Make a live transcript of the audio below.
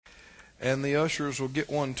and the ushers will get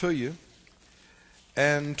one to you.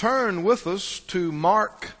 And turn with us to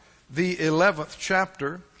Mark, the 11th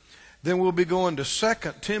chapter. Then we'll be going to 2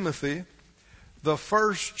 Timothy, the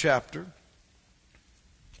 1st chapter.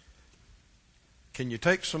 Can you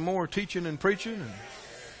take some more teaching and preaching and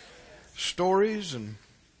stories and...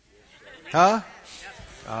 Huh?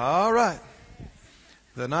 All right.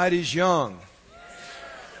 The night is young.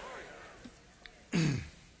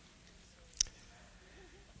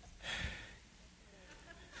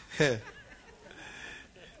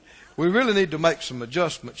 We really need to make some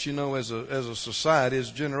adjustments, as a society, as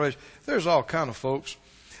a generation. There's all kind of folks.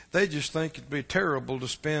 They just think it'd be terrible to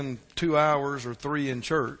spend 2 hours or 3 in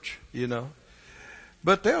church,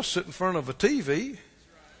 But they'll sit in front of a TV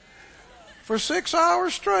for 6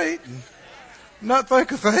 hours straight and not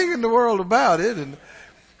think a thing in the world about it. And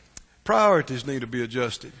priorities need to be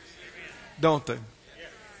adjusted, don't they?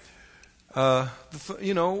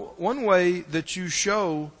 One way that you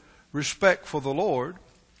show respect for the Lord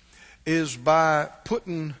is by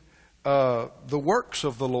putting the works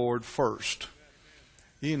of the Lord first.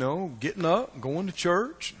 Getting up, going to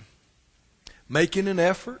church, making an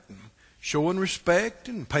effort, and showing respect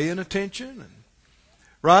and paying attention.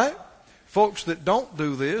 Right? Folks that don't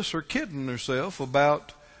do this are kidding themselves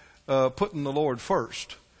about putting the Lord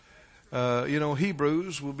first.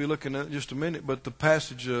 Hebrews, we'll be looking at in just a minute, but the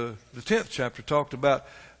passage, the 10th chapter, talked about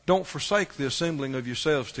don't forsake the assembling of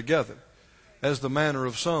yourselves together, as the manner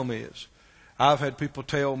of some is. I've had people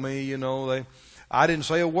tell me, I didn't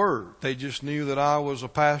say a word. They just knew that I was a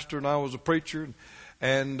pastor and I was a preacher.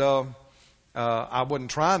 And I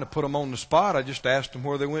wasn't trying to put them on the spot. I just asked them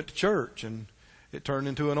where they went to church. And it turned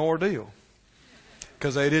into an ordeal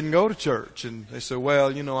because they didn't go to church. And they said, well,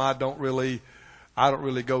 I don't really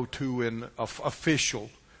go to an official,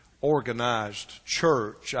 organized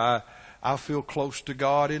church. I feel close to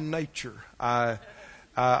God in nature. I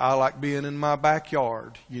like being in my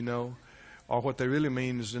backyard, or what they really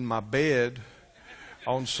mean is in my bed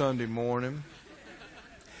on Sunday morning.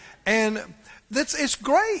 And it's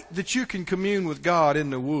great that you can commune with God in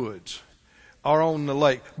the woods or on the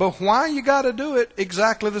lake. But why you got to do it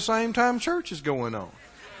exactly the same time church is going on?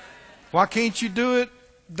 Why can't you do it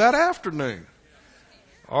that afternoon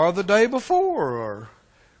or the day before? Or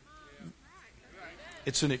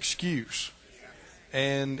it's an excuse.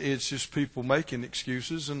 And it's just people making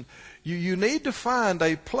excuses. And you need to find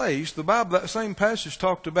a place. The Bible, that same passage,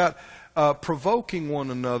 talked about provoking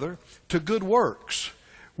one another to good works.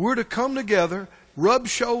 We're to come together, rub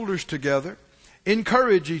shoulders together,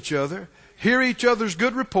 encourage each other, hear each other's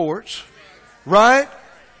good reports, right?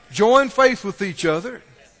 Join faith with each other.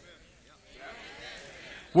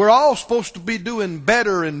 We're all supposed to be doing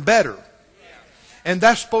better and better. And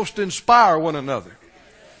that's supposed to inspire one another.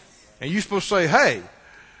 And you're supposed to say, hey,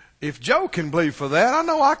 if Joe can believe for that, I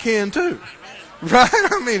know I can too. Right?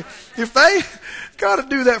 I mean, if they got to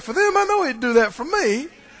do that for them, I know he'd do that for me.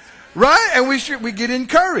 Right? And we get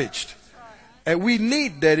encouraged. And we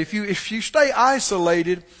need that. If you stay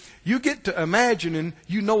isolated, you get to imagining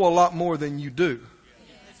you know a lot more than you do.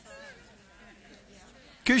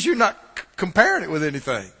 Because you're not comparing it with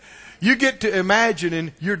anything. You get to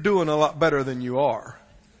imagining you're doing a lot better than you are.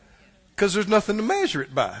 Because there's nothing to measure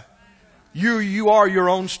it by. You are your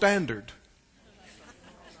own standard.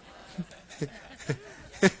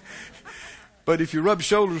 But if you rub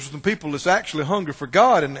shoulders with some people that's actually hungry for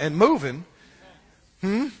God and moving,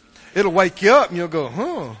 it'll wake you up and you'll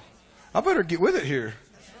go, I better get with it here.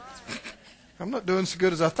 I'm not doing so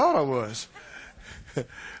good as I thought I was.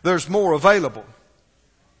 There's more available.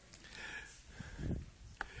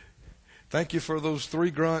 Thank you for those 3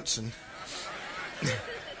 grunts and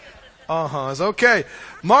it's okay.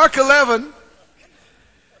 Mark 11.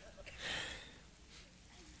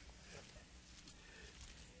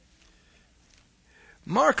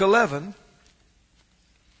 Mark 11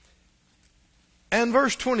 and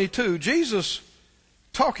verse 22, Jesus,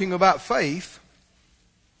 talking about faith,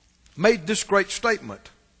 made this great statement.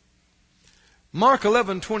 Mark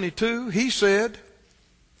 11:22, he said,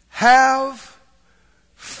 have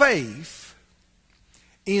faith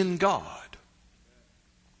in God.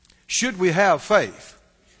 Should we have faith?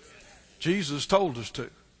 Jesus told us to.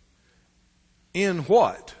 In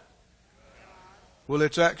what? Well,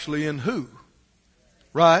 it's actually in who?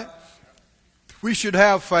 Right? We should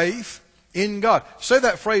have faith in God. Say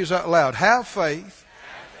that phrase out loud. Have faith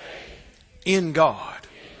in God.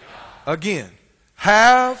 Again.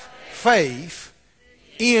 Have faith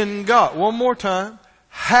in God. One more time.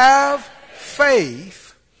 Have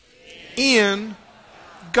faith in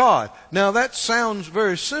God. Now that sounds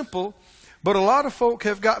very simple, but a lot of folk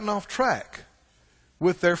have gotten off track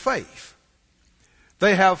with their faith.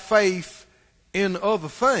 They have faith in other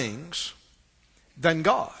things than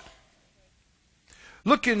God.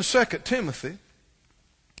 Look in 2 Timothy.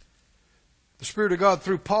 The Spirit of God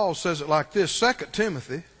through Paul says it like this. 2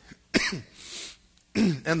 Timothy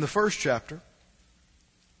and the 1st chapter.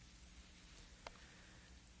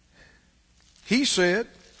 He said,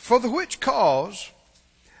 "For the which cause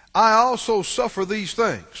I also suffer these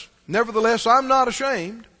things. Nevertheless, I'm not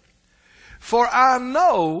ashamed, for I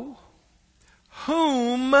know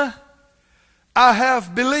whom I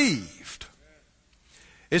have believed."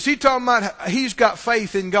 Is he talking about he's got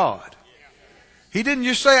faith in God? He didn't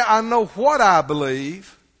just say, "I know what I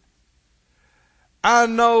believe." I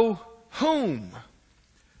know whom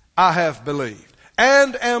I have believed,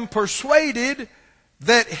 and am persuaded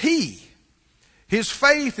that he. His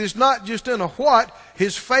faith is not just in a what,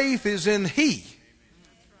 his faith is in he.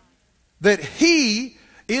 That he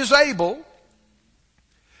is able.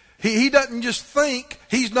 He doesn't just think,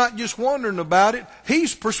 he's not just wondering about it,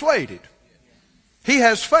 he's persuaded. He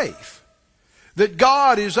has faith that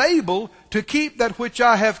God is able to keep that which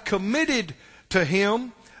I have committed to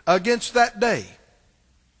him against that day.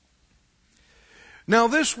 Now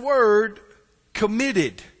this word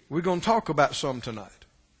committed, we're going to talk about some tonight.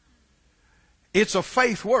 It's a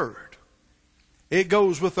faith word. It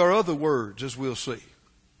goes with our other words, as we'll see.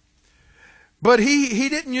 But he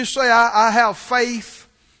didn't just say, I have faith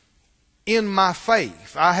in my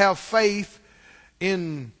faith. I have faith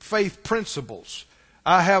in faith principles.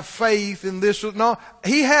 I have faith in this. No,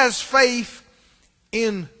 he has faith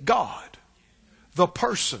in God, the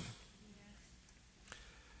person.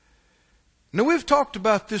 Now we've talked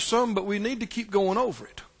about this some, but we need to keep going over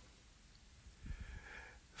it.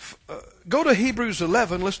 Go to Hebrews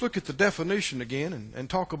 11. Let's look at the definition again and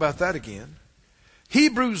talk about that again.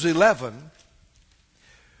 Hebrews 11,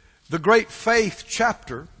 the great faith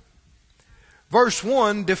chapter, verse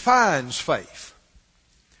 1 defines faith.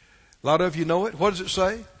 A lot of you know it. What does it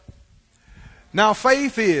say? Now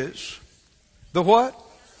faith is the what?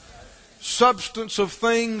 Substance of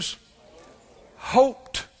things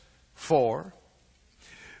hoped for,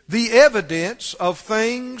 the evidence of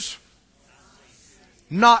things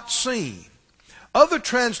not seen. Other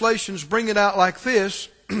translations bring it out like this,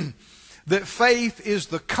 that faith is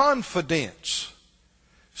the confidence.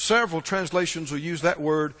 Several translations will use that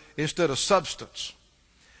word instead of substance.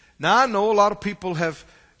 Now I know a lot of people have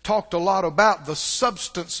talked a lot about the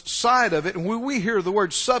substance side of it, and when we hear the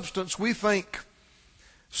word substance, we think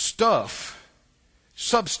stuff,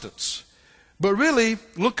 substance. But really,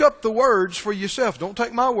 look up the words for yourself. Don't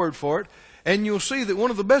take my word for it. And you'll see that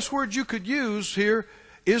one of the best words you could use here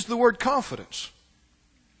is the word confidence.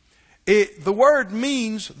 The word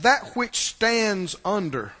means that which stands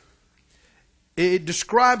under. It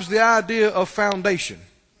describes the idea of foundation.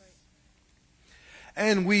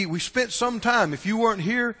 And we spent some time, if you weren't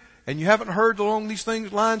here and you haven't heard along these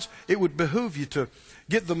lines, it would behoove you to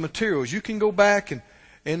get the materials. You can go back and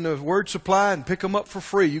in the Word Supply and pick them up for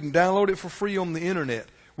free. You can download it for free on the internet.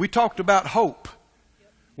 We talked about hope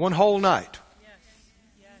one whole night.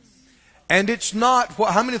 And it's not,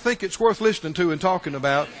 how many think it's worth listening to and talking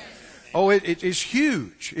about? Oh, it's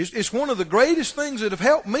huge. It's one of the greatest things that have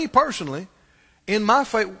helped me personally in my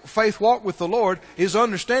faith walk with the Lord is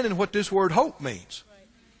understanding what this word hope means.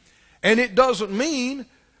 And it doesn't mean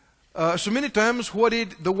so many times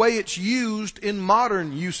the way it's used in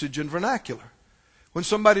modern usage and vernacular. When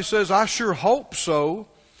somebody says, "I sure hope so,"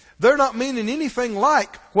 they're not meaning anything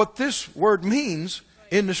like what this word means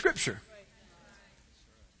in the Scripture.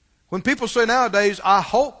 When people say nowadays, "I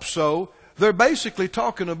hope so," they're basically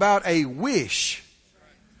talking about a wish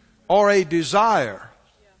or a desire.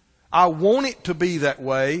 I want it to be that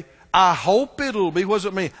way. I hope it'll be. What does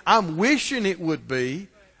it mean? I'm wishing it would be.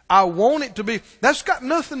 I want it to be. That's got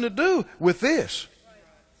nothing to do with this.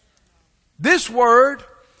 This word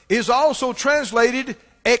is also translated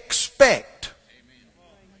expect.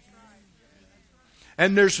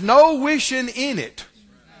 And there's no wishing in it.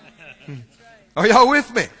 Are y'all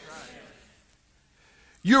with me?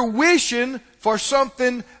 You're wishing for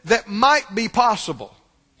something that might be possible.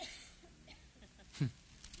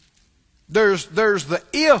 There's the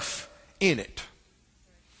if in it.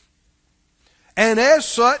 And as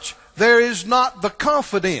such, there is not the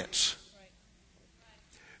confidence.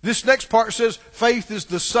 This next part says faith is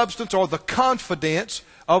the substance or the confidence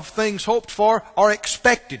of things hoped for or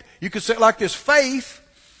expected. You could say it like this: faith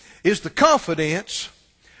is the confidence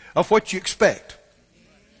of what you expect.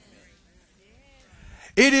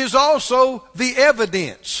 It is also the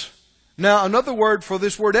evidence. Now, another word for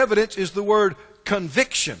this word evidence is the word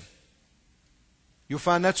conviction. You'll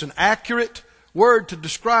find that's an accurate word to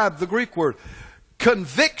describe the Greek word.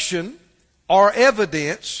 Conviction or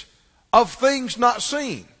evidence of things not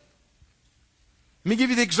seen. Let me give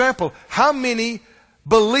you the example. How many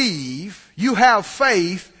believe you have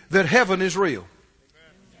faith that heaven is real?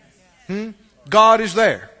 God is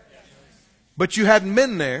there. But you hadn't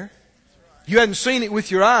been there. You hadn't seen it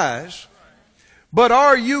with your eyes. But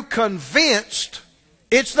are you convinced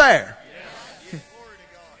it's there?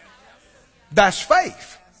 That's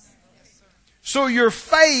faith. So your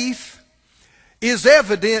faith is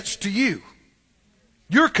evidence to you.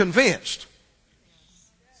 You're convinced.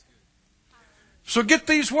 So get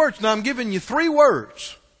these words. Now I'm giving you 3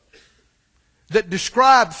 words that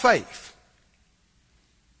describe faith.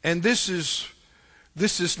 And this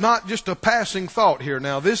is not just a passing thought here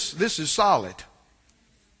now. This is solid.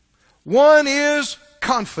 One is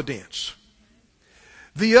confidence.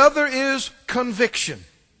 The other is conviction.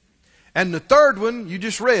 And the third one you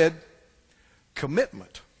just read,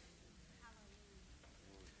 commitment.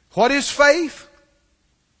 What is faith?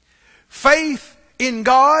 Faith in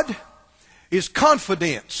God is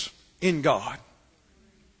confidence in God.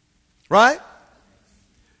 Right?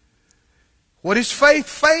 What is faith?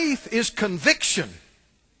 Faith is conviction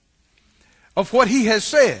of what He has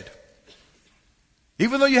said.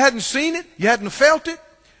 Even though you hadn't seen it, you hadn't felt it,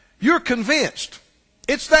 you're convinced.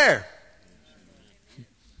 It's there.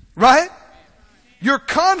 Right? You're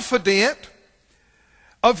confident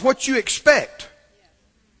of what you expect.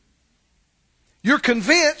 You're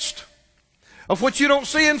convinced of what you don't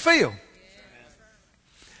see and feel.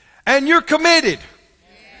 And you're committed.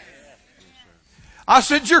 I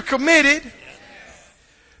said you're committed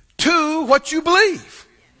to what you believe.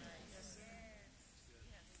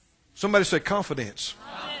 Somebody say confidence.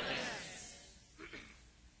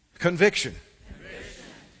 Conviction.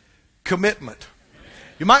 Commitment.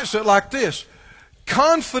 You might say it like this.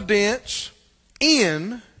 Confidence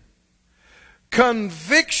in,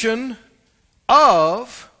 conviction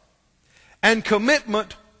of, and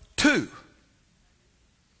commitment to.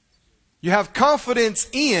 You have confidence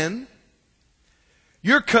in,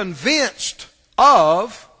 you're convinced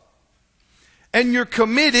of, and you're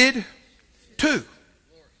committed to.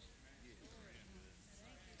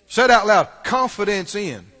 Say it out loud. Confidence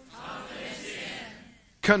in.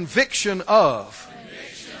 Conviction of.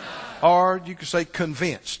 Or you could say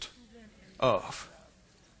convinced of.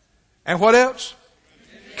 And what else?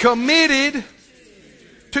 Committed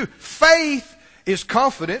to. Faith is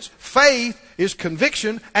confidence. Faith is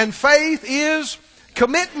conviction. And faith is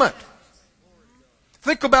commitment.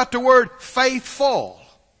 Think about the word faithful.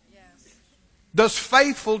 Does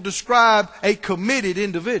faithful describe a committed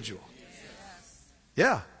individual?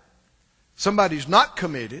 Yeah. Somebody's not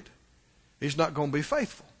committed, he's not going to be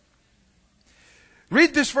faithful.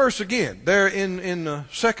 Read this verse again there in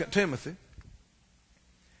 2 Timothy.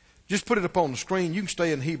 Just put it up on the screen. You can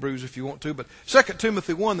stay in Hebrews if you want to, but 2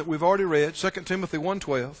 Timothy 1 that we've already read, 2 Timothy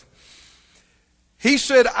 1:12. He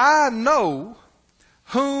said, I know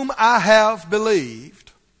whom I have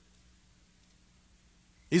believed.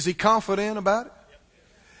 Is he confident about it?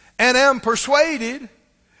 And am persuaded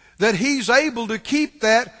that he's able to keep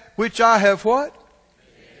that which I have what?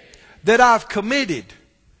 That I've committed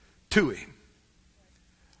to him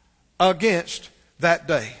against that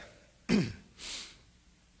day.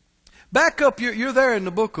 Back up, you're there in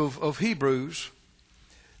the book of Hebrews.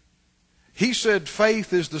 He said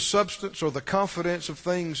faith is the substance or the confidence of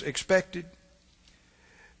things expected,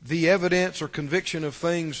 the evidence or conviction of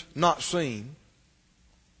things not seen.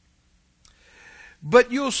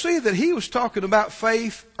 But you'll see that he was talking about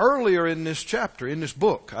faith earlier in this chapter, in this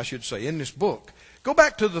book, I should say, in this book. Go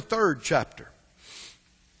back to the 3rd chapter.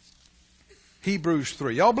 Hebrews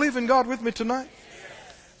 3. Y'all believe in God with me tonight?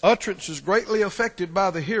 Yes. Utterance is greatly affected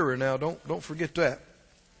by the hearer now. Don't forget that.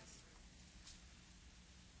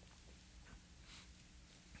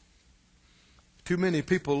 Too many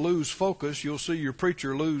people lose focus, you'll see your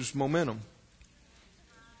preacher lose momentum.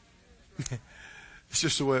 It's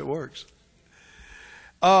just the way it works.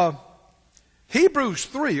 Hebrews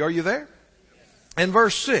 3, are you there? And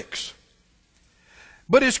verse 6.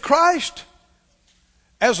 But is Christ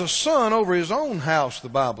as a son over his own house, the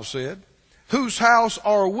Bible said, whose house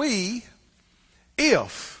are we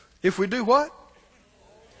if we do what?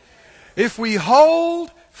 If we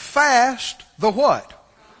hold fast the what?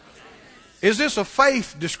 Is this a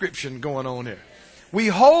faith description going on here? We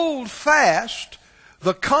hold fast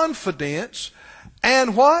the confidence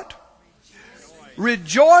and what?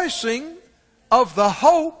 Rejoicing of the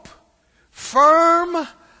hope firm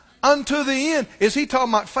unto the end. Is he talking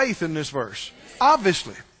about faith in this verse?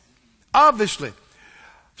 Obviously.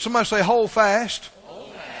 Somebody say hold fast.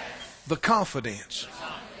 The confidence.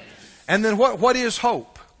 And then what is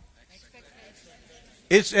hope?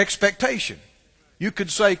 It's expectation. You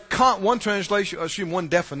could say, one translation, one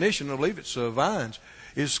definition, I believe it's Vine's,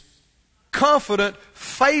 is confident,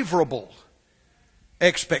 favorable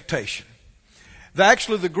expectation.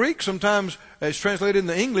 Actually, the Greek sometimes is translated in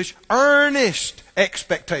the English, earnest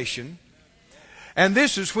expectation. And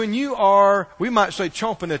this is when you are, we might say,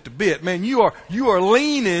 chomping at the bit. Man, you are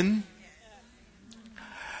leaning,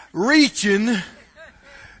 reaching,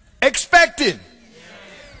 expecting.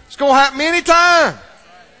 It's going to happen anytime.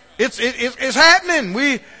 It's happening.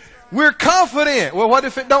 We're confident. Well, what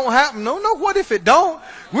if it don't happen? No, what if it don't?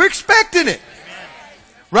 We're expecting it.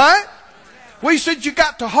 Right? Well, he said you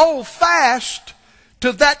got to hold fast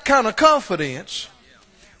to that kind of confidence.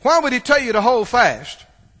 Why would he tell you to hold fast?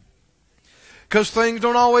 Because things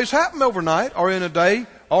don't always happen overnight or in a day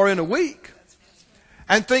or in a week.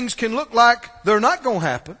 And things can look like they're not going to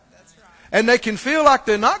happen. And they can feel like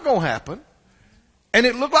they're not going to happen. And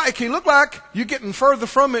it can look like you're getting further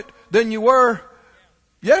from it than you were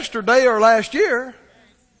yesterday or last year.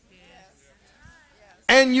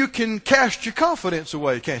 And you can cast your confidence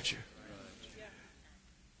away, can't you?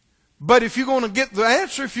 But if you're going to get the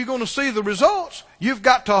answer, if you're going to see the results, you've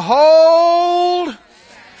got to hold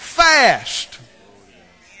fast.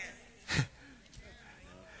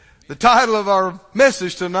 The title of our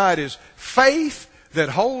message tonight is Faith That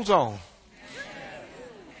Holds On.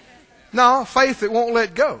 No, faith that won't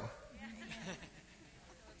let go.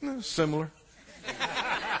 Similar.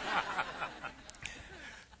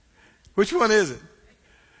 Which one is it?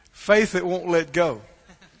 Faith that won't let go.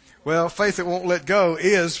 Well, faith that won't let go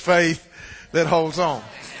is faith that holds on.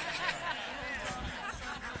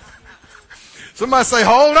 Somebody say,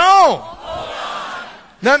 hold on.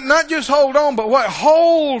 Hold on. Not just hold on, but what?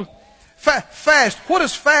 Hold fast. What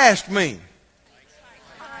does fast mean?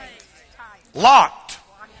 Locked.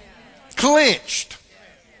 Clenched.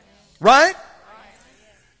 Right?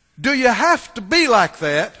 Do you have to be like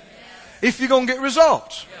that if you're going to get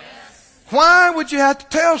results? Why would you have to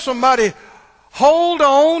tell somebody, hold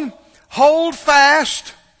on, hold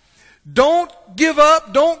fast, don't give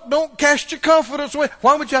up, don't cast your confidence away?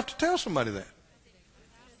 Why would you have to tell somebody that?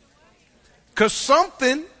 Because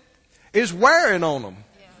something is wearing on them.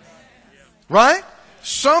 Right?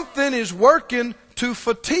 Something is working to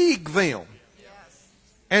fatigue them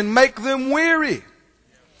and make them weary.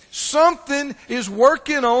 Something is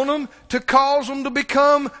working on them to cause them to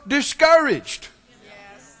become discouraged.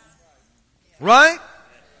 Right?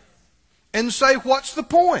 And say, what's the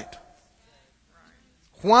point?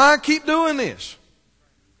 Why keep doing this?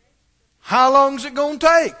 How long is it going to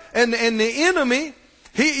take? And the enemy,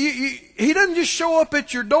 he doesn't just show up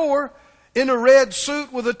at your door in a red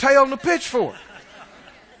suit with a tail and a pitchfork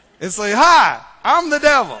and say, hi, I'm the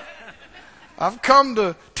devil. I've come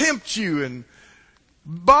to tempt you and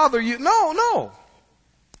bother you. No.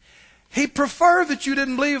 He preferred that you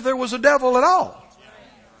didn't believe there was a devil at all.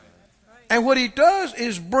 And what he does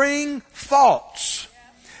is bring thoughts.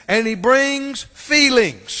 And he brings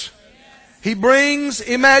feelings. He brings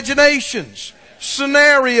imaginations,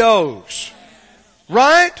 scenarios.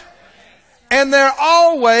 Right? And they're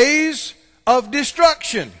always of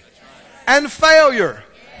destruction and failure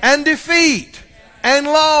and defeat and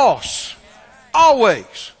loss.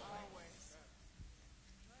 Always.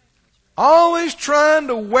 Always trying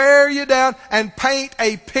to wear you down and paint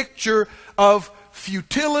a picture of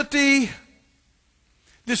futility.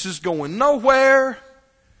 This is going nowhere.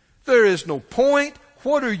 There is no point.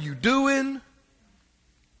 What are you doing?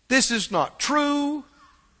 This is not true.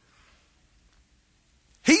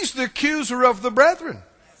 He's the accuser of the brethren.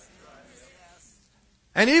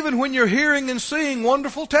 And even when you're hearing and seeing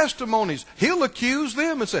wonderful testimonies, he'll accuse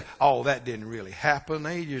them and say, oh, that didn't really happen.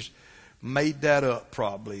 They just made that up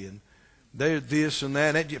probably. And they're this and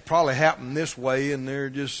that. It probably happened this way, and they're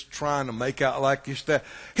just trying to make out like it's that.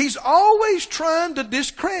 He's always trying to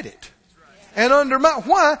discredit and undermine.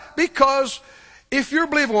 Why? Because if you're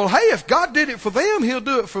believing, well, hey, if God did it for them, he'll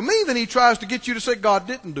do it for me, then he tries to get you to say God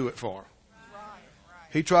didn't do it for them.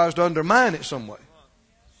 He tries to undermine it some way.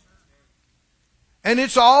 And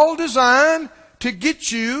it's all designed to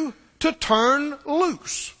get you to turn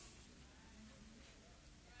loose.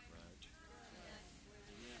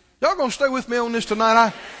 Y'all gonna stay with me on this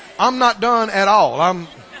tonight? I'm not done at all.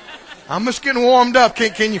 I'm just getting warmed up.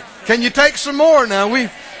 Can you take some more now?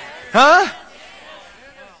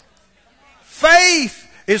 Faith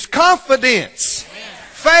is confidence.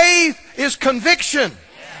 Faith is conviction.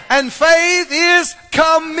 And faith is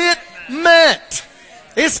commitment.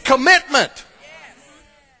 It's commitment.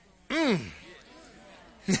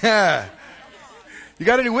 Yeah. You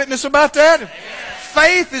got any witness about that?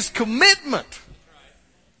 Faith is commitment.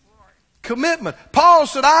 Commitment. Paul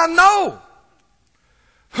said, I know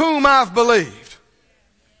whom I've believed.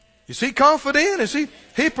 Is he confident? Is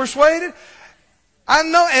he persuaded? I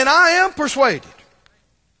know, and I am persuaded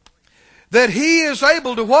that he is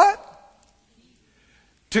able to what?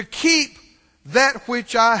 To keep that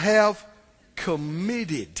which I have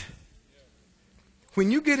committed. When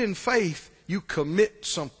you get in faith, you commit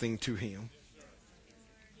something to him.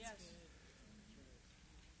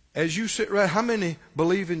 As you sit right, how many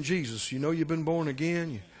believe in Jesus? You know you've been born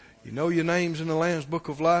again. You know your name's in the Lamb's Book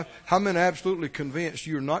of Life. How many are absolutely convinced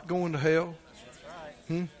you're not going to hell?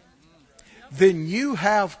 Then you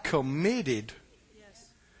have committed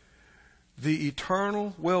the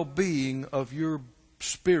eternal well-being of your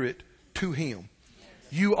spirit to him.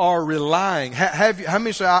 You are relying. How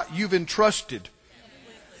many say you've entrusted?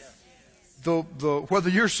 Whether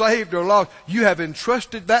you're saved or lost, you have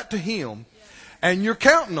entrusted that to him. And you're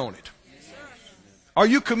counting on it. Are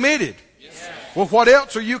you committed? Well, what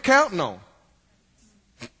else are you counting on?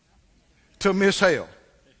 To miss hell.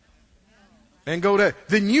 And go there.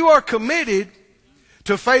 Then you are committed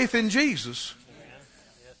to faith in Jesus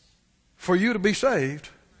for you to be saved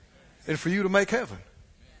and for you to make heaven.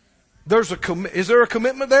 Is there a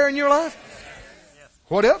commitment there in your life?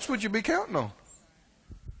 What else would you be counting on?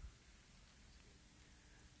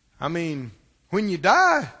 I mean, when you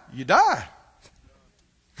die, you die.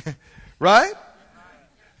 Right?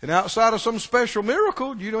 And outside of some special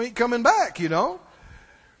miracle, you ain't coming back, you know.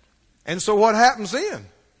 And so what happens then?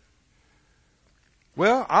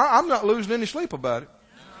 Well, I'm not losing any sleep about it.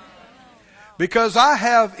 Because I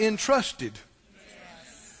have entrusted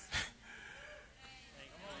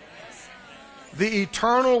the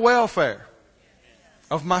eternal welfare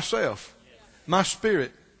of myself, my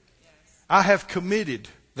spirit. I have committed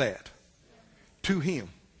that to him.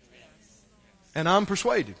 And I'm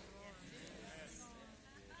persuaded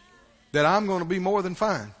that I'm going to be more than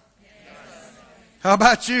fine. How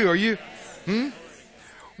about you? Are you?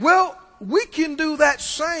 Well, we can do that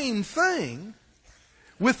same thing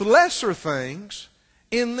with lesser things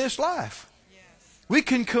in this life. We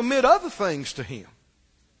can commit other things to him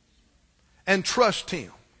and trust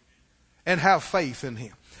him and have faith in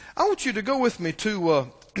him. I want you to go with me to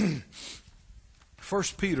 1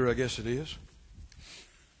 Peter, I guess it is.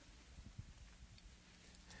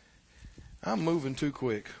 I'm moving too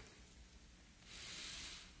quick.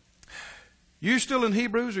 You still in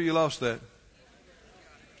Hebrews or you lost that?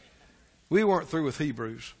 We weren't through with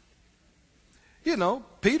Hebrews. You know,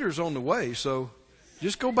 Peter's on the way, so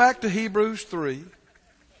just go back to Hebrews 3.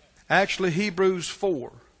 Actually, Hebrews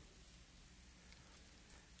 4.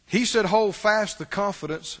 He said, hold fast the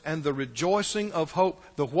confidence and the rejoicing of hope.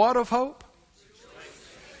 The what of hope?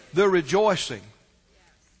 The rejoicing.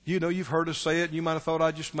 You know, you've heard us say it. You might have thought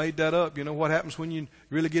I just made that up. You know what happens when you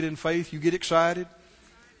really get in faith? You get excited.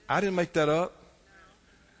 I didn't make that up.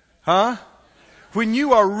 Huh? When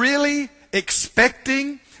you are really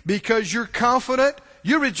expecting because you're confident,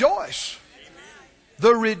 you rejoice.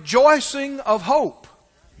 The rejoicing of hope.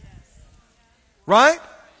 Right?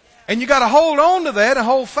 And you got to hold on to that and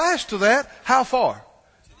hold fast to that. How far?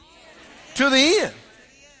 To the end.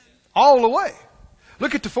 All the way.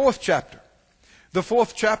 Look at the 4th chapter. The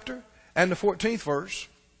 4th chapter and the 14th verse.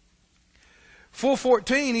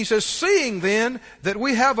 4:14, he says, seeing then that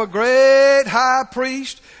we have a great high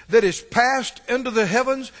priest that is passed into the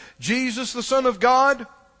heavens, Jesus the Son of God,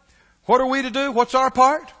 what are we to do? What's our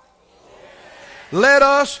part? Let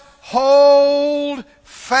us hold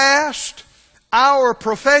fast our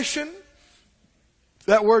profession.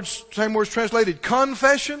 That word, same word's translated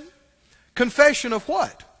confession. Confession of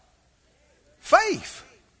what? Faith.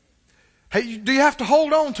 Hey, do you have to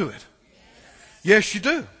hold on to it? Yes, you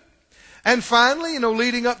do. And finally, you know,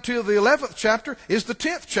 leading up to the 11th chapter is the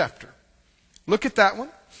 10th chapter. Look at that one.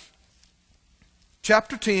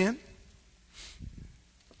 Chapter 10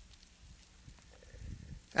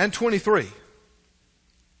 and 23.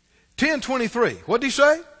 10:23. What did he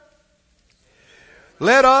say?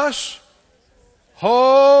 Let us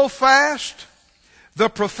hold fast the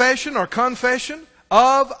profession or confession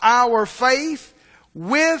of our faith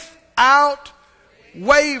without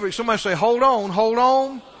wavering. Somebody say, hold on, hold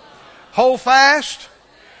on. Hold fast.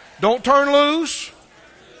 Don't turn loose.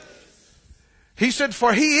 He said,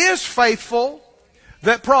 for he is faithful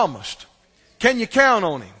that promised. Can you count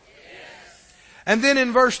on him? And then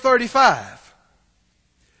in verse 35.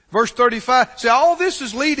 Verse 35. See, all this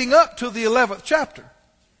is leading up to the 11th chapter.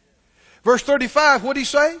 Verse 35, what did he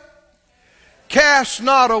say? Cast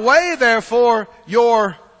not away, therefore,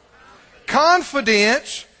 your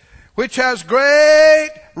confidence, which has great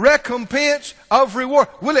recompense of reward.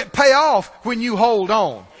 Will it pay off when you hold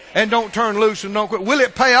on and don't turn loose and don't quit? Will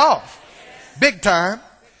it pay off? Big time.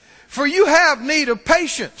 For you have need of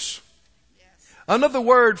patience. Another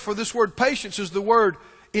word for this word patience is the word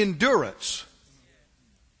endurance.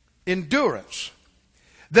 Endurance.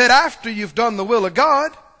 That after you've done the will of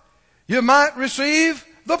God, you might receive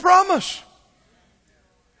the promise.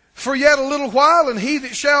 For yet a little while, and he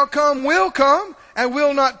that shall come will come, and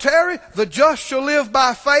will not tarry. The just shall live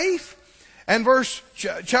by faith. And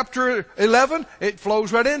chapter 11, it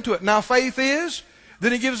flows right into it. Now faith is,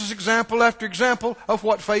 then he gives us example after example of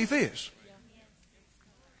what faith is.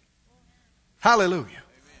 Hallelujah.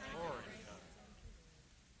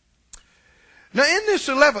 Now in this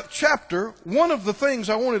 11th chapter, one of the things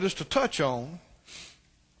I wanted us to touch on,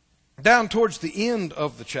 down towards the end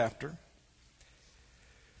of the chapter,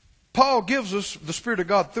 Paul gives us, the Spirit of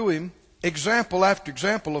God through him, example after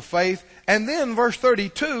example of faith. And then verse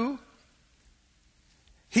 32,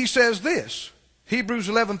 he says this, Hebrews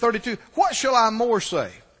 11:32, what shall I more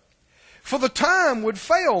say? For the time would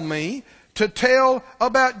fail me to tell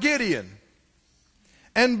about Gideon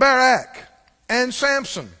and Barak and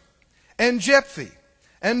Samson and Jephthah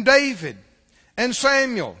and David and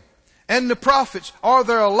Samuel and the prophets. Are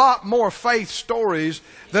there a lot more faith stories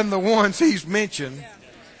than the ones he's mentioned?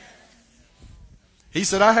 He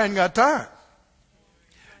said, I hadn't got time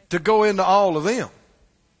to go into all of them.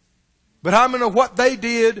 But how many of what they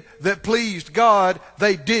did that pleased God,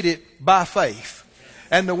 they did it by faith.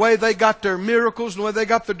 And the way they got their miracles, the way they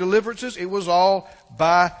got their deliverances, it was all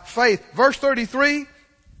by faith. Verse 33,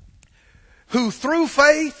 who through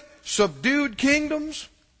faith subdued kingdoms,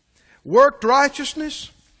 worked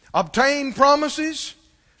righteousness, obtained promises,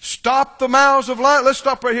 stopped the mouths of lions. Let's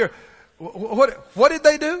stop right here. What did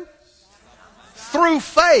they do? Through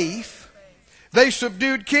faith, they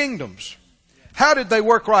subdued kingdoms. How did they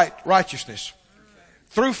work righteousness?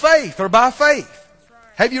 Through faith or by faith.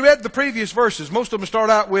 Have you read the previous verses? Most of them start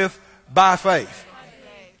out with by faith.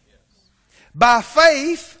 By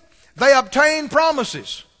faith, they obtained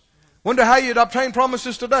promises. Wonder how you'd obtain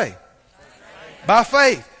promises today? By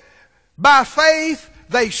faith. By faith,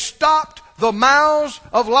 they stopped the mouths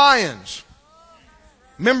of lions.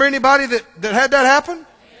 Remember anybody that had that happen?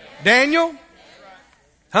 Daniel?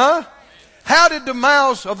 Huh? How did the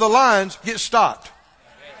mouths of the lions get stopped?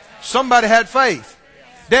 Somebody had faith.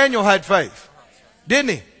 Daniel had faith.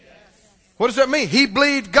 Didn't he? What does that mean? He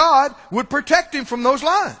believed God would protect him from those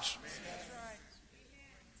lions.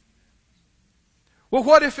 Well,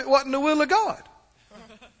 what if it wasn't the will of God?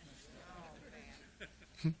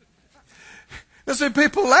 Now, see,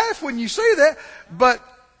 people laugh when you say that, but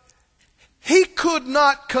he could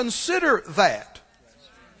not consider that,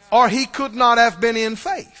 or he could not have been in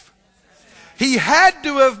faith. He had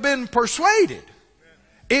to have been persuaded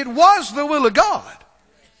it was the will of God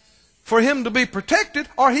for him to be protected,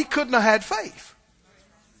 or he couldn't have had faith.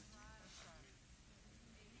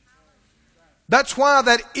 That's why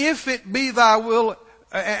that if it be thy will,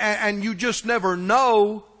 and you just never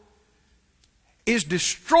know, is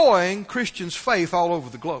destroying Christians' faith all over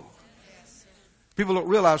the globe. People don't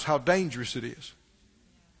realize how dangerous it is.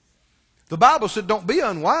 The Bible said don't be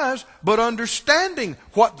unwise, but understanding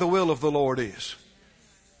what the will of the Lord is.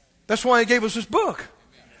 That's why He gave us this book.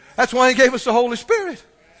 That's why He gave us the Holy Spirit.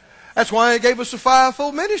 That's why He gave us the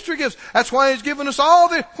fivefold ministry gifts. That's why He's given us all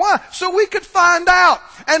the... Why? So we could find out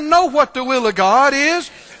and know what the will of God is.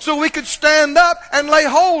 So we could stand up and lay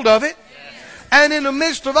hold of it. And in the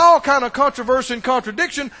midst of all kind of controversy and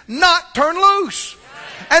contradiction, not turn loose.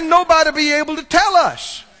 And nobody be able to tell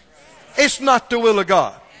us it's not the will of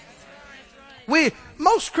God.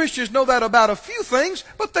 Most Christians know that about a few things,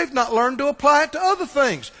 but they've not learned to apply it to other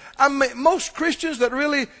things. I mean, most Christians that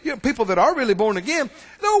really, people that are really born again,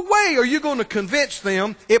 no way are you going to convince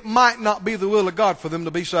them it might not be the will of God for them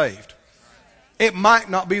to be saved. It might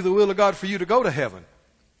not be the will of God for you to go to heaven.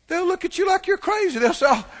 They'll look at you like you're crazy. They'll say,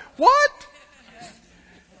 oh, what?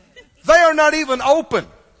 They are not even open.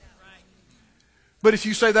 But if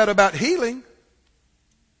you say that about healing,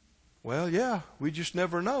 well, yeah, we just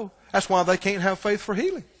never know. That's why they can't have faith for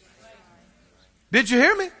healing. Did you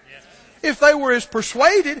hear me? Yes. If they were as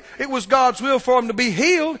persuaded it was God's will for them to be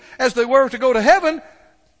healed as they were to go to heaven,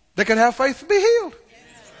 they could have faith to be healed.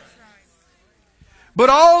 Yes. But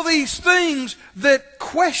all these things that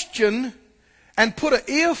question and put an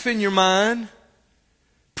if in your mind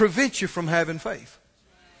prevent you from having faith.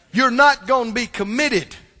 You're not going to be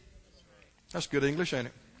committed. That's good English, ain't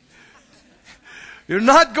it? You're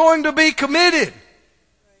not going to be committed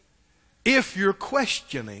if you're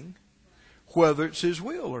questioning whether it's His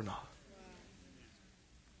will or not.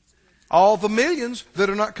 all the millions that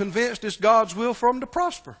are not convinced it's God's will for them to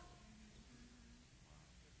prosper.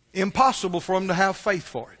 Impossible for them to have faith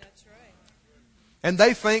for it. And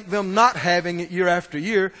they think them not having it year after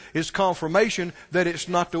year is confirmation that it's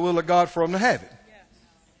not the will of God for them to have it.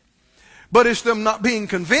 But it's them not being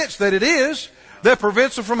convinced that it is that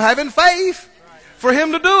prevents them from having faith for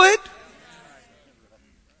Him to do it.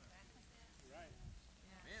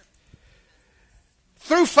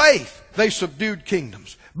 Through faith, they subdued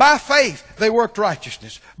kingdoms. By faith, they worked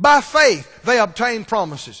righteousness. By faith, they obtained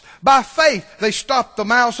promises. By faith, they stopped the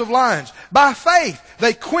mouths of lions. By faith,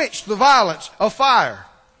 they quenched the violence of fire.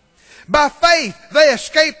 By faith, they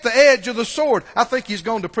escaped the edge of the sword. I think he's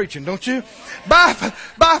gone to preaching, don't you? By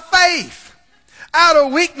faith, out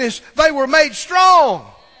of weakness, they were made strong.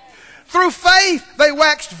 Through faith, they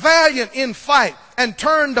waxed valiant in fight and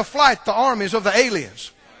turned to flight the armies of the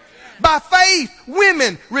aliens. By faith,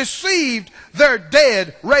 women received their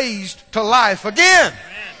dead raised to life again.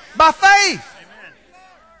 By faith.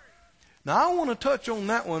 Now I want to touch on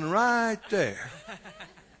that one right there.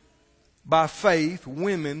 By faith,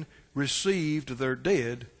 women received their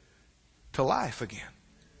dead to life again.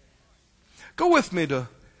 Go with me to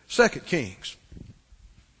 2 Kings.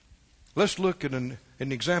 Let's look at an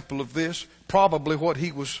example of this, probably what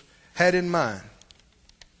he had in mind.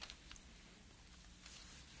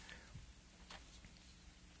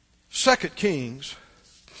 2 Kings,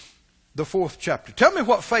 the 4th chapter. Tell me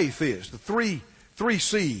what faith is. The three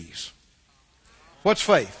C's. What's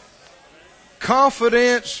faith?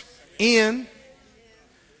 Confidence in,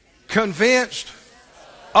 convinced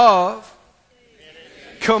of,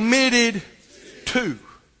 committed to.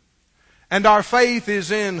 And our faith is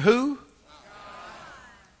in who?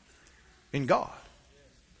 In God.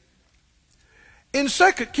 In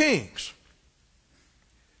 2 Kings,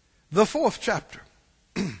 the 4th chapter.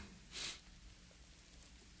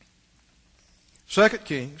 2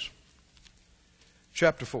 Kings,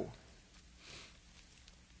 chapter 4.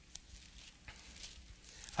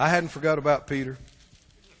 I hadn't forgot about Peter.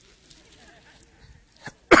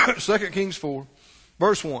 2 Kings 4,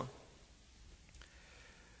 verse 1.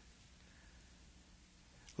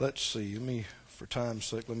 Let's see. For time's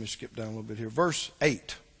sake, let me skip down a little bit here. Verse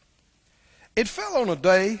 8. It fell on a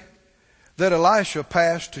day that Elisha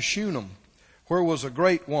passed to Shunem, where was a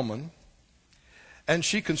great woman, and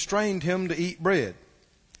she constrained him to eat bread.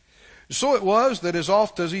 So it was that as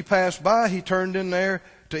oft as he passed by, he turned in there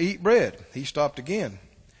to eat bread. He stopped again.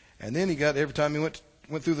 And then every time he went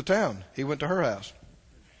through the town, he went to her house.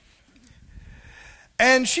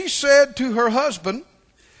 And she said to her husband,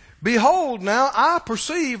 Behold, now I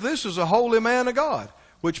perceive this is a holy man of God,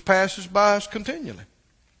 which passes by us continually.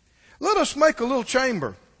 Let us make a little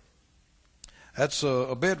chamber. That's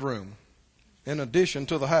a bedroom in addition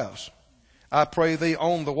to the house. I pray thee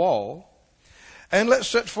on the wall. And let's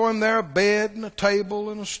set for him there a bed and a table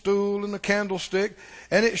and a stool and a candlestick.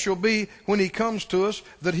 And it shall be when he comes to us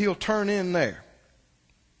that he'll turn in there.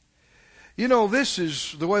 You know, this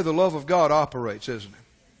is the way the love of God operates, isn't it?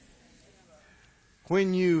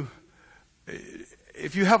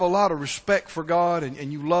 If you have a lot of respect for God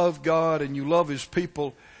and you love God and you love His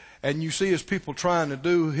people and you see His people trying to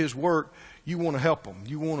do His work, you want to help them.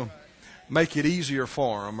 You want to make it easier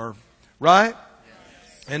for them, right?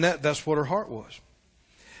 And that's what her heart was.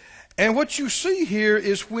 And what you see here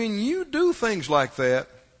is when you do things like that,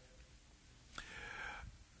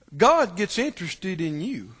 God gets interested in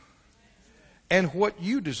you and what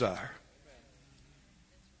you desire.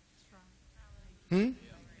 You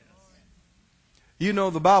know,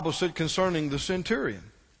 the Bible said concerning the centurion.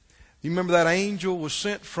 You remember that angel was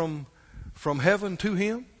sent from heaven to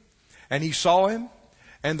him, and he saw him,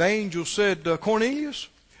 and the angel said, Cornelius,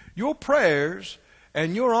 your prayers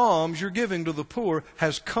and your alms you're giving to the poor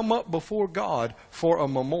has come up before God for a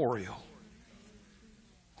memorial.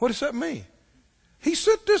 What does that mean? He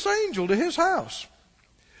sent this angel to his house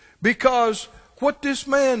because what this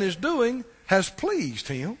man is doing has pleased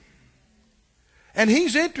him. And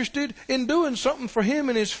he's interested in doing something for him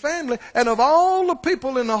and his family. And of all the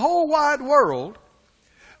people in the whole wide world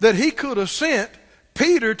that he could have sent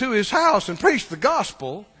Peter to his house and preached the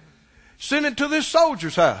gospel, sent it to this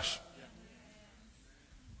soldier's house.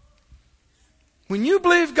 When you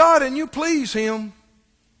believe God and you please Him,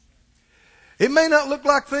 it may not look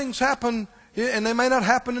like things happen, and they may not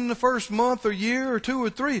happen in the first month or year or 2 or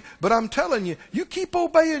 3, but I'm telling you, you keep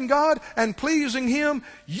obeying God and pleasing Him,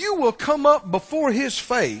 you will come up before His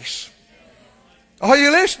face. Are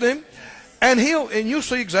you listening? And you'll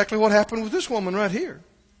see exactly what happened with this woman right here.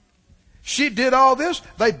 She did all this.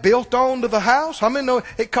 They built onto the house. How many know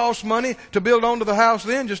it cost money to build onto the house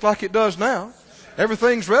then, just like it does now?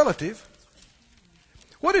 Everything's relative.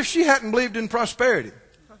 What if she hadn't believed in prosperity?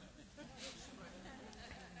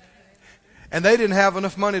 And they didn't have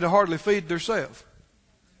enough money to hardly feed themselves.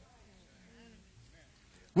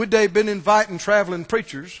 Would they have been inviting traveling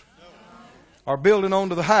preachers or building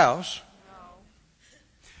onto the house?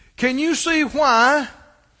 Can you see why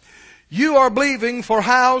you are believing for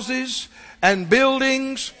houses and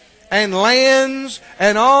buildings and lands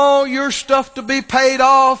and all your stuff to be paid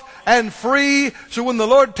off and free, so when the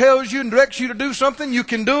Lord tells you and directs you to do something, you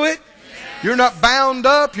can do it? You're not bound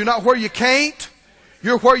up. You're not where you can't.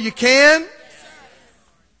 You're where you can.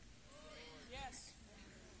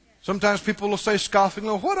 Sometimes people will say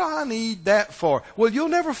scoffingly, what do I need that for? Well, you'll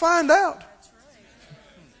never find out.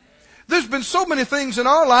 There's been so many things in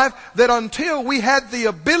our life that until we had the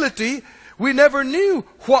ability, we never knew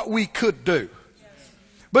what we could do.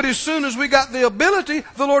 But as soon as we got the ability,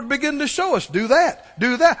 the Lord began to show us, do that,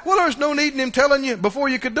 do that. Well, there's no need in Him telling you before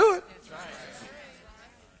you could do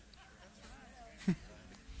it.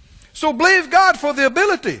 So believe God for the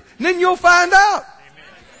ability, and then you'll find out.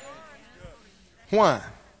 Why?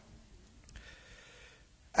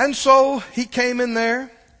 And so he came in there.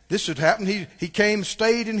 This had happened. He came,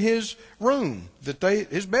 stayed in his room,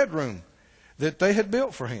 his bedroom that they had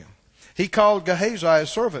built for him. He called Gehazi, his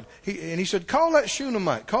servant, and he said, call that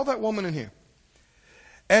Shunammite, call that woman in here.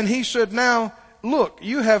 And he said, now, look,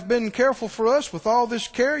 you have been careful for us with all this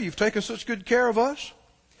care. You've taken such good care of us.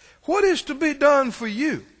 What is to be done for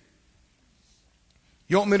you?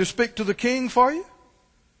 You want me to speak to the king for you?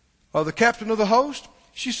 Or the captain of the host?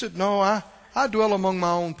 She said, no, I dwell among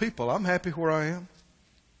my own people. I'm happy where I am.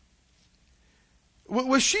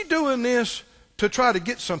 Was she doing this to try to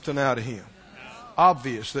get something out of him?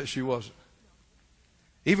 Obvious that she wasn't.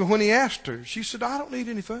 Even when he asked her, she said, I don't need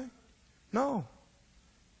anything. No.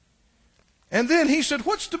 And then he said,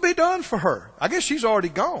 what's to be done for her? I guess she's already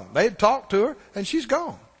gone. They had talked to her and she's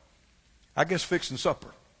gone. I guess fixing supper.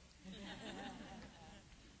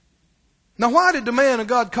 Now why did the man of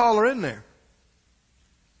God call her in there?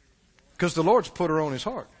 Because the Lord's put her on his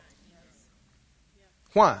heart.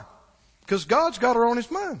 Why? Because God's got her on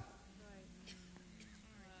his mind.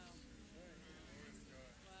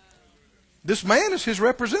 This man is his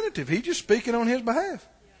representative. He's just speaking on his behalf.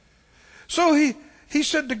 So he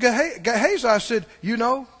said to Gehazi, I said, you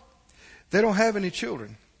know, they don't have any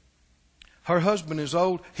children. Her husband is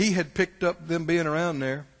old. He had picked up them being around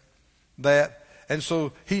there, and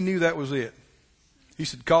so he knew that was it. He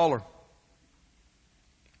said, call her.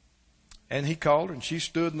 And he called her, and she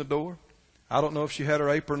stood in the door. I don't know if she had her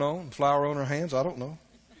apron on, flour on her hands. I don't know.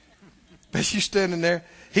 But she's standing there.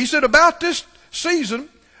 He said, about this season,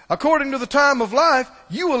 according to the time of life,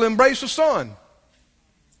 you will embrace a son.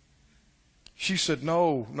 She said,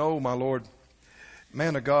 no, my Lord.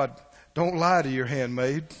 Man of God, don't lie to your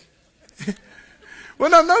handmaid.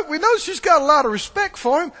 Well, we know she's got a lot of respect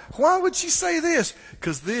for him. Why would she say this?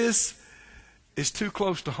 Because this is too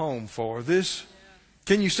close to home for her. This,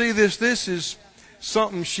 can you see this? This is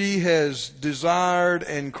something she has desired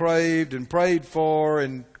and craved and prayed for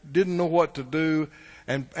and didn't know what to do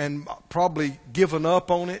and probably given up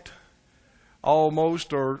on it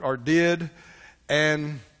almost or did.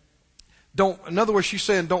 And in other words, she's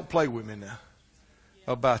saying, don't play with me now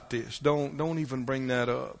about this. Don't even bring that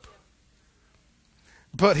up.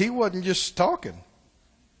 But he wasn't just talking.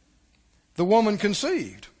 The woman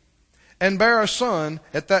conceived and bare a son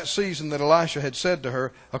at that season that Elisha had said to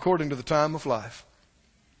her, according to the time of life.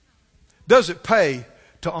 Does it pay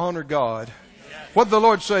to honor God? What did the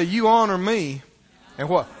Lord say? You honor me, and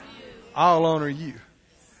what? I'll honor you.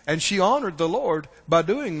 And she honored the Lord by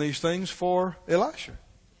doing these things for Elisha.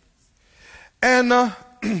 And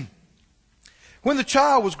when the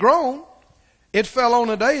child was grown, it fell on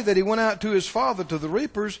a day that he went out to his father, to the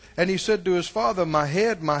reapers, and he said to his father, my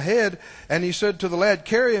head, my head. And he said to the lad,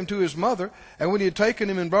 carry him to his mother. And when he had taken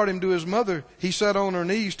him and brought him to his mother, he sat on her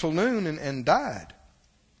knees till noon and died.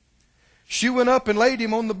 She went up and laid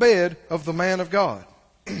him on the bed of the man of God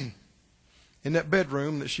in that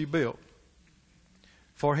bedroom that she built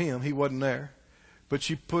for him. He wasn't there. But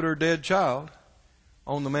she put her dead child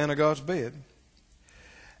on the man of God's bed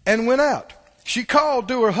and went out. She called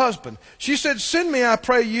to her husband. She said, send me, I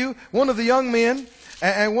pray you, one of the young men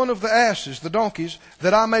and one of the asses, the donkeys,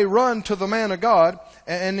 that I may run to the man of God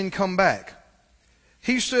and then come back.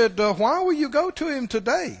 He said, why will you go to him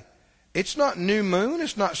today? It's not new moon.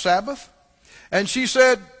 It's not Sabbath. And she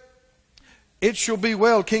said, it shall be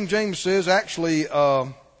well. King James says, actually,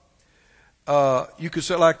 you could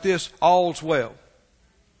say it like this, all's well.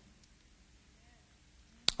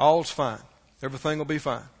 All's fine. Everything will be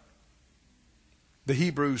fine. The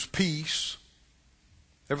Hebrew's peace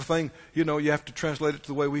Everything, you know, you have to translate it to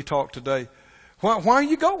the way we talk today. Why are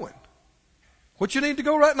you going? What you need to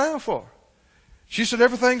go right now for? She said,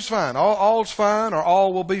 everything's fine. All's fine, or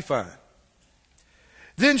all will be fine.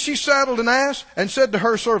 Then she saddled an ass and said to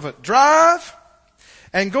her servant, drive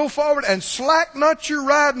and go forward and slack not your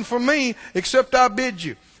riding for me, except I bid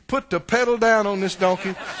you. Put the pedal down on this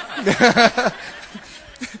donkey.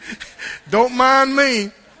 Don't mind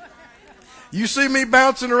me. You see me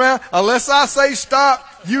bouncing around. Unless I say stop,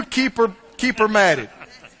 you keep her matted.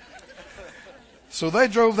 So they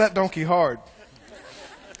drove that donkey hard.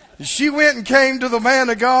 She went and came to the man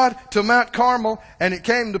of God to Mount Carmel, and it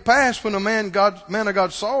came to pass when the man of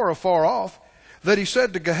God saw her afar off, that he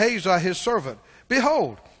said to Gehazi his servant,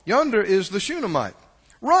 behold, yonder is the Shunammite.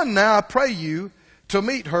 Run now, I pray you, to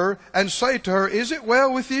meet her, and say to her, is it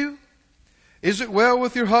well with you? Is it well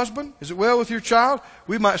with your husband? Is it well with your child?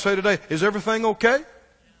 We might say today, is everything okay?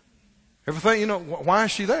 Everything, you know, why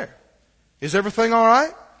is she there? Is everything all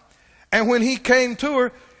right? And when he came to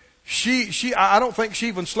her, I don't think she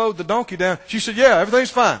even slowed the donkey down. She said, yeah,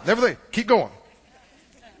 everything's fine. Everything, keep going.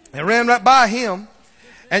 And ran right by him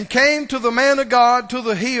and came to the man of God to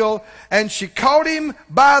the hill, and she caught him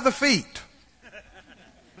by the feet.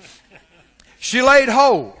 She laid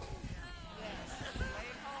hold.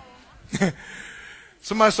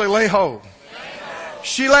 Somebody say, lay hold.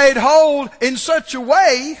 She laid hold in such a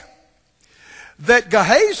way that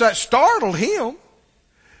Gehazi startled him,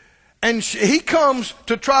 and he comes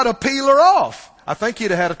to try to peel her off. I think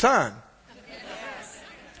he'd have had a time.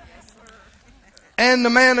 And the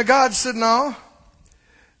man of God said, no,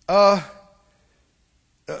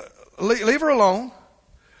 leave her alone.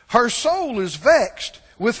 Her soul is vexed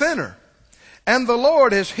within her, and the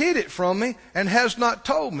Lord has hid it from me and has not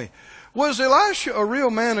told me. Was Elisha a real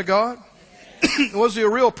man of God? Was he a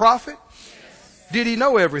real prophet? Did he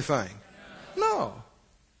know everything? No.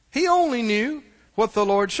 He only knew what the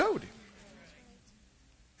Lord showed him.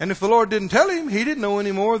 And if the Lord didn't tell him, he didn't know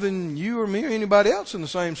any more than you or me or anybody else in the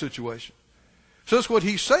same situation. So that's what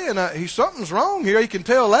he's saying. Something's wrong here. He can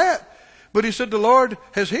tell that. But he said, the Lord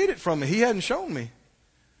has hid it from me. He hadn't shown me.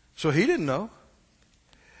 So he didn't know.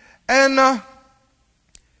 And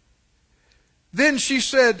then she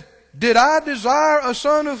said, did I desire a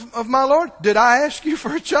son of my Lord? Did I ask you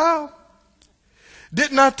for a child?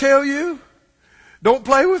 Didn't I tell you? Don't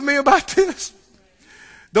play with me about this.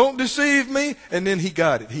 Don't deceive me. And then he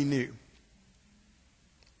got it. He knew.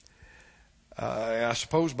 I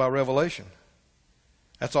suppose by revelation.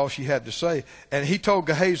 That's all she had to say. And he told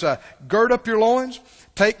Gehazi, gird up your loins,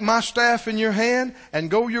 take my staff in your hand, and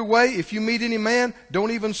go your way. If you meet any man,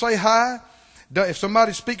 don't even say hi. If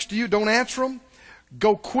somebody speaks to you, don't answer them.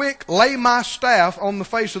 Go quick, lay my staff on the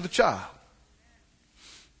face of the child.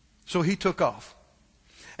 So he took off.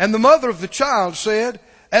 And the mother of the child said,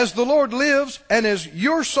 as the Lord lives and as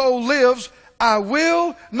your soul lives, I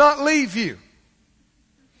will not leave you.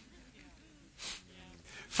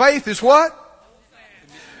 Faith is what?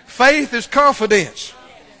 Faith is confidence.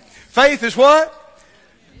 Faith is what?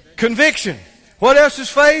 Conviction. What else is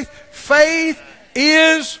faith? Faith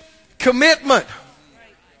is commitment.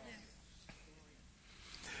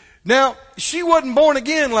 Now, she wasn't born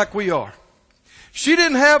again like we are. She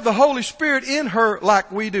didn't have the Holy Spirit in her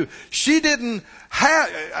like we do. She didn't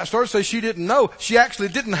have, I started to say she didn't know. She actually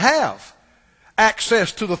didn't have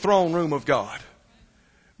access to the throne room of God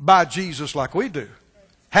by Jesus like we do.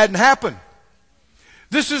 Hadn't happened.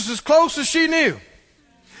 This is as close as she knew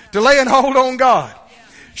to laying hold on God.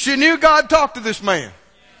 She knew God talked to this man.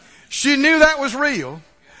 She knew that was real.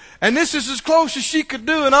 And this is as close as she could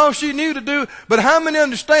do and all she knew to do. But how many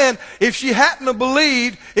understand if she hadn't have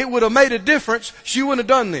believed it would have made a difference, she wouldn't have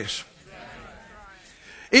done this?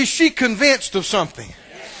 Is she convinced of something?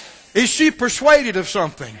 Is she persuaded of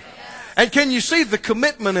something? And can you see the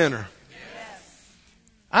commitment in her?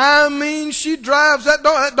 I mean, she drives that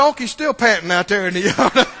donkey's still panting out there in the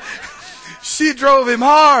yard. She drove him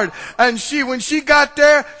hard. And when she got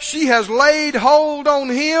there, she has laid hold on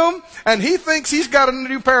him. And he thinks he's got a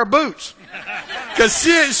new pair of boots. Because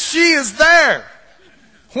she is there.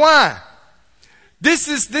 Why? This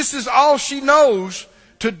is all she knows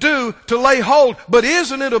to do, to lay hold. But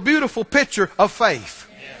isn't it a beautiful picture of faith?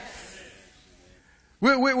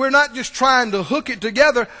 We're not just trying to hook it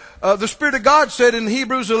together. The Spirit of God said in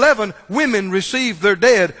Hebrews 11, women receive their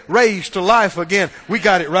dead raised to life again. We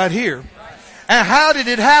got it right here. And how did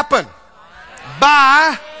it happen?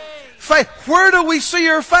 By faith. Where do we see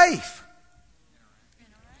her faith?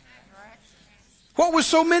 What was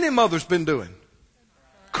so many mothers been doing?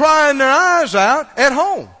 Crying their eyes out at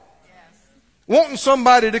home. Wanting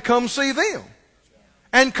somebody to come see them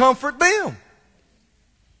and comfort them.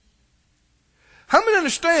 How many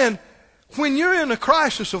understand when you're in a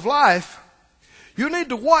crisis of life, you need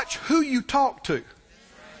to watch who you talk to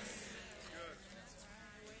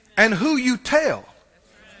and who you tell?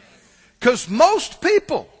 Because most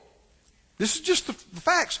people, this is just the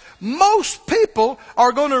facts, most people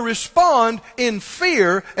are going to respond in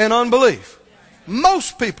fear and unbelief.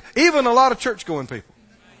 Most people, even a lot of church-going people,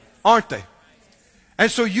 aren't they?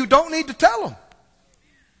 And so you don't need to tell them.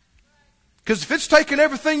 Because if it's taking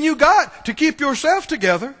everything you got to keep yourself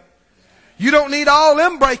together, you don't need all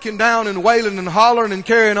them breaking down and wailing and hollering and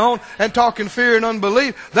carrying on and talking fear and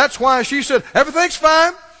unbelief. That's why she said, everything's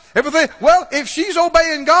fine. Everything. Well, if she's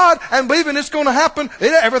obeying God and believing it's going to happen,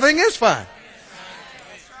 everything is fine.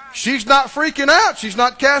 She's not freaking out. She's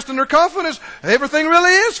not casting her confidence. Everything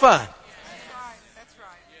really is fine.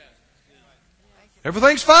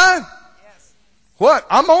 Everything's fine. What?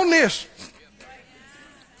 I'm on this.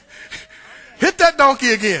 Hit that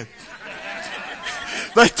donkey again.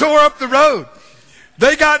 They tore up the road.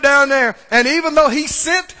 They got down there. And even though he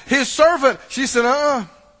sent his servant, she said,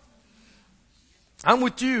 I'm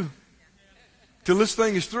with you till this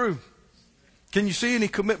thing is through. Can you see any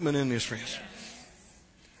commitment in this, friends?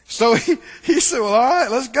 So he said, well, all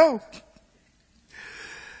right, let's go.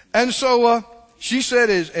 And so she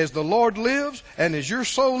said, as the Lord lives and as your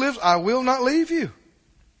soul lives, I will not leave you.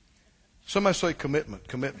 Somebody say commitment,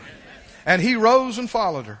 commitment. And he rose and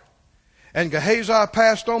followed her. And Gehazi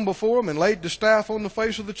passed on before him and laid the staff on the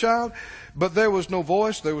face of the child. But there was no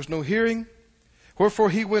voice, there was no hearing.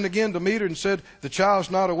 Wherefore he went again to meet her and said, the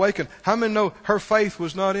child's not awakened. How many know her faith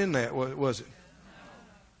was not in that, was it?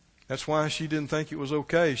 That's why she didn't think it was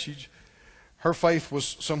okay. Her faith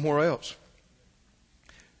was somewhere else.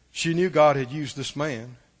 She knew God had used this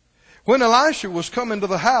man. When Elisha was come into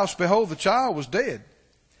the house, behold, the child was dead,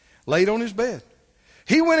 laid on his bed.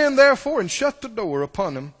 He went in therefore and shut the door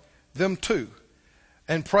upon them two,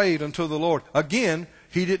 and prayed unto the Lord. Again,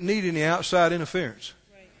 he didn't need any outside interference.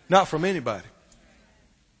 Not from anybody.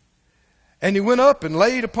 And he went up and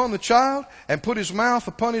laid upon the child, and put his mouth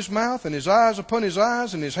upon his mouth, and his eyes upon his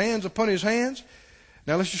eyes, and his hands upon his hands.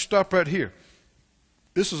 Now let's just stop right here.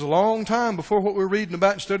 This is a long time before what we're reading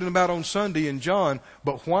about and studying about on Sunday in John.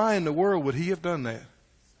 But why in the world would he have done that?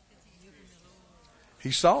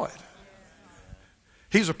 He saw it.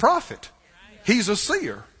 He's a prophet. He's a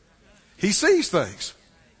seer. He sees things.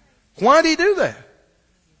 Why did he do that?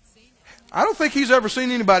 I don't think he's ever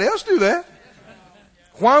seen anybody else do that.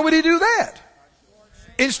 Why would he do that?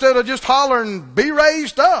 Instead of just hollering, be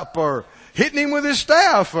raised up, or hitting him with his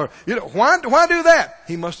staff, or, why do that?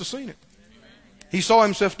 He must have seen it. He saw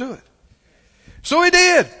himself do it. So he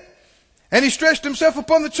did. And he stretched himself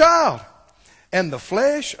upon the child. And the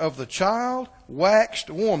flesh of the child waxed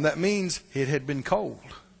warm. That means it had been cold.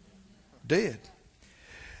 Dead.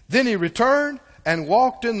 Then he returned and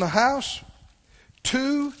walked in the house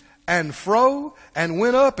to and fro, and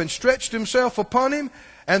went up and stretched himself upon him.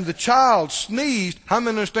 And the child sneezed. How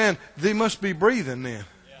many understand they must be breathing then?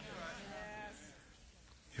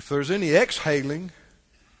 If there's any exhaling,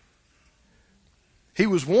 he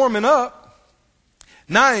was warming up.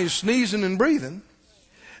 Now he's sneezing and breathing.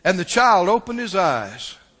 And the child opened his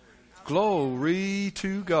eyes. Glory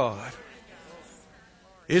to God.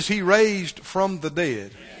 Is he raised from the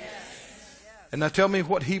dead? And now tell me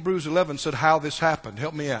what Hebrews 11 said, how this happened.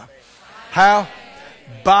 Help me out. How?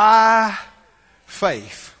 By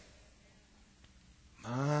faith.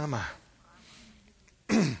 My.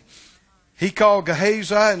 He called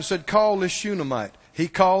Gehazi and said, call this Shunammite. He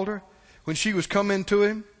called her. When she was coming to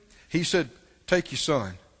him, he said, take your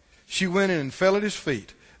son. She went in and fell at his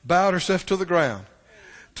feet, bowed herself to the ground,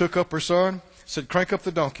 took up her son, said, crank up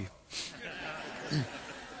the donkey.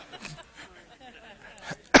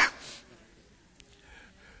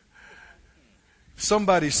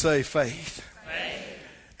 Somebody say faith.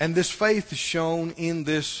 And this faith is shown in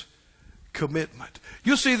this commitment.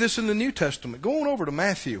 You'll see this in the New Testament. Go on over to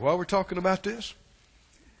Matthew while we're talking about this.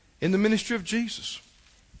 In the ministry of Jesus.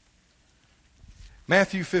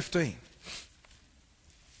 Matthew 15.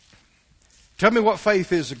 Tell me what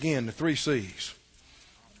faith is again, the 3 C's.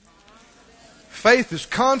 Faith is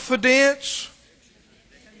confidence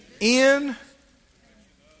in,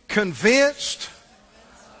 convinced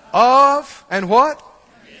of, and what?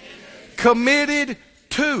 Committed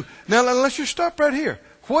to. Now let's just stop right here.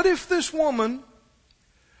 What if this woman,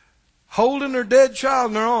 holding her dead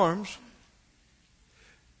child in her arms,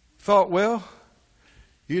 thought, well,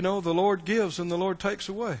 the Lord gives and the Lord takes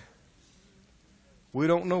away. We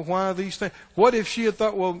don't know why these things. What if she had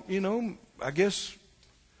thought, well, I guess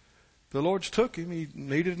the Lord's took him. He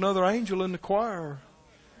needed another angel in the choir.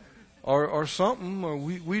 or something, or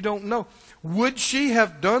we don't know. Would she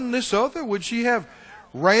have done this other? Would she have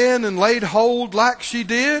ran and laid hold like she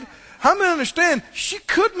did? How many understand she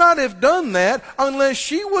could not have done that unless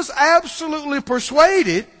she was absolutely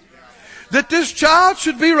persuaded that this child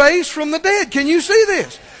should be raised from the dead? Can you see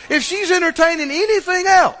this? If she's entertaining anything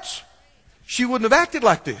else, she wouldn't have acted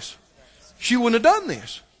like this. She wouldn't have done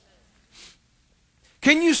this.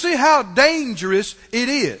 Can you see how dangerous it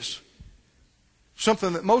is?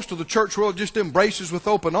 Something that most of the church world just embraces with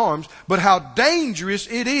open arms, but how dangerous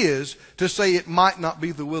it is to say it might not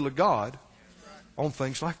be the will of God on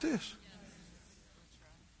things like this.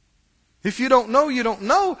 If you don't know, you don't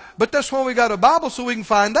know, but that's why we got a Bible, so we can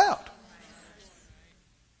find out.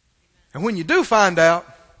 And when you do find out,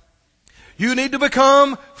 you need to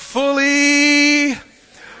become fully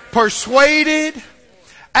persuaded,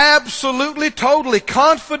 absolutely, totally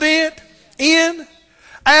confident in,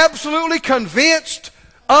 absolutely convinced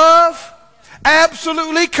of,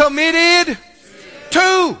 absolutely committed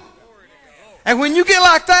to. And when you get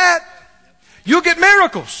like that, you'll get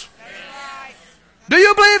miracles. Do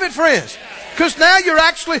you believe it, friends? Because now you're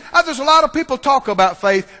actually, there's a lot of people talk about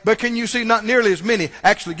faith, but can you see not nearly as many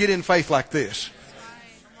actually get in faith like this?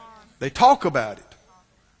 They talk about it,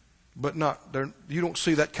 but you don't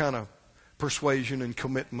see that kind of persuasion and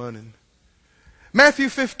commitment. And Matthew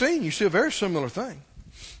 15, you see a very similar thing.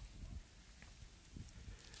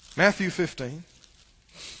 Matthew 15,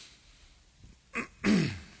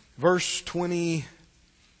 verse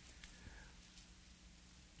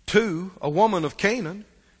 22, a woman of Canaan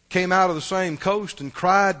came out of the same coast and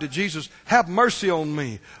cried to Jesus, "Have mercy on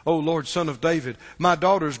me, O Lord, Son of David. My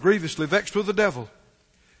daughter is grievously vexed with the devil."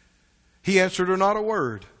 He answered her not a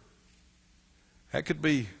word. That could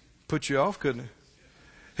put you off, couldn't it?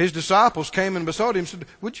 His disciples came and besought him and said,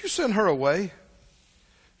 "Would you send her away?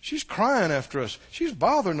 She's crying after us. She's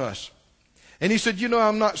bothering us." And he said,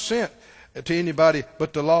 "I'm not sent to anybody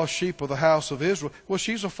but the lost sheep of the house of Israel." Well,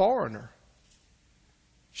 she's a foreigner.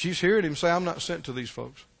 She's hearing him say, "I'm not sent to these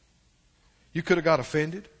folks." You could have got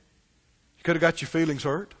offended. You could have got your feelings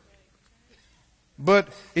hurt. But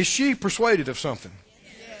is she persuaded of something?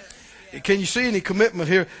 Yes. Can you see any commitment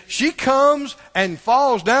here? She comes and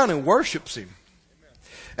falls down and worships him.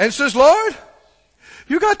 And says, "Lord,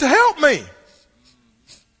 you got to help me."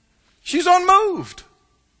 She's unmoved.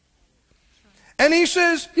 And he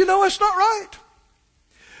says, "It's not right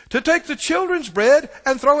to take the children's bread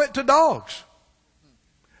and throw it to dogs."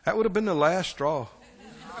 That would have been the last straw.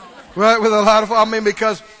 Right, with a lot of,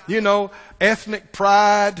 because, ethnic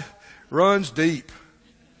pride runs deep.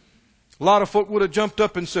 A lot of folk would have jumped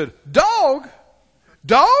up and said, "Dog?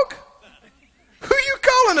 Dog? Who you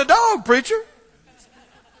calling a dog, preacher?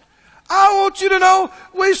 I want you to know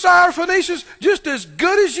we Syrophoenicians just as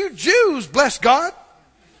good as you Jews, bless God.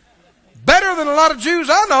 Better than a lot of Jews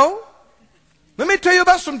I know. Let me tell you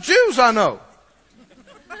about some Jews I know."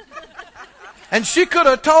 And she could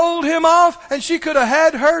have told him off, and she could have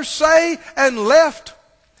had her say and left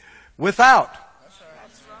without.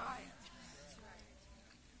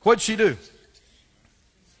 What'd she do?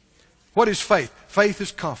 What is faith? Faith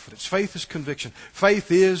is confidence. Faith is conviction. Faith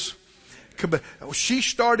is... She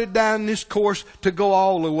started down this course to go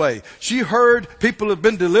all the way. She heard people have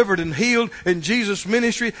been delivered and healed in Jesus'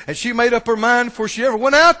 ministry, and she made up her mind before she ever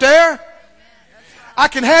went out there. I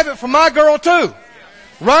can have it for my girl too.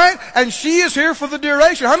 Right? And she is here for the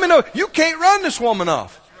duration. How many know you can't run this woman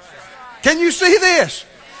off? Can you see this?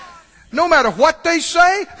 No matter what they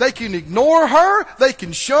say, they can ignore her, they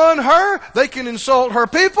can shun her, they can insult her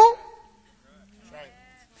people.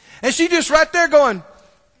 And she just right there going,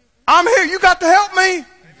 "I'm here, you got to help me.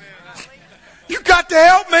 You got to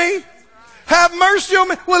help me. Have mercy on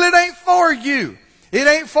me." Well, it ain't for you. It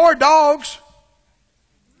ain't for dogs.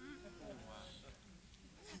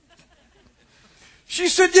 She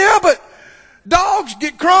said, "Yeah, but dogs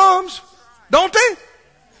get crumbs, don't they?"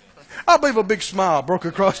 I believe a big smile broke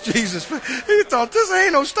across Jesus. He thought, this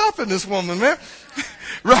ain't no stopping this woman, man.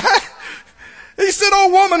 Right? He said, "Oh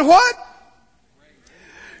woman, what?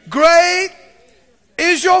 Great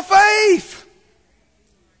is your faith.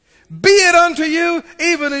 Be it unto you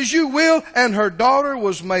even as you will." And her daughter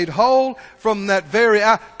was made whole from that very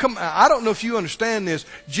hour. I don't know if you understand this.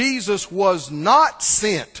 Jesus was not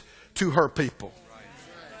sent to her people.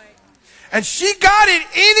 And she got it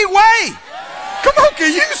anyway. Come on,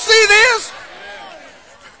 can you see this?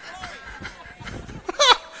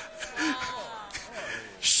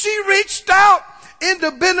 She reached out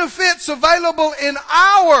into benefits available in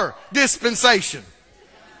our dispensation.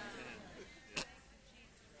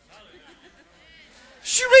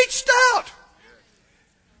 She reached out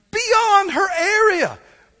beyond her area,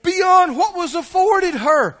 beyond what was afforded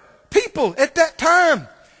her people at that time.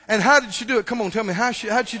 And how did she do it? Come on, tell me, how'd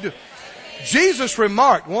she do it? Jesus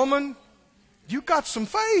remarked, woman, you got some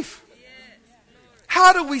faith.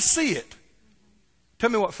 How do we see it? Tell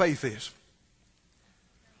me what faith is.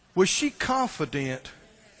 Was she confident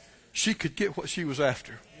she could get what she was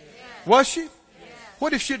after? Was she?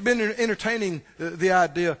 What if she had been entertaining the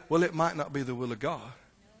idea, well, it might not be the will of God?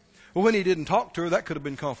 Well, when he didn't talk to her, that could have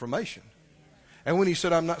been confirmation. And when he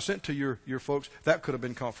said, I'm not sent to your folks, that could have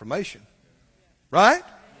been confirmation. Right?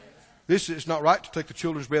 This is not right to take the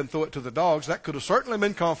children's bread and throw it to the dogs. That could have certainly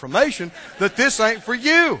been confirmation that this ain't for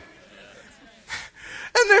you.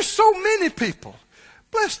 And there's so many people,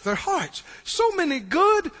 bless their hearts, so many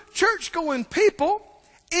good church-going people,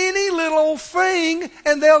 any little thing,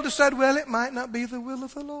 and they'll decide, well, it might not be the will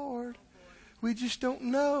of the Lord. We just don't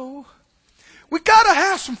know. We got to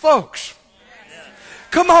have some folks,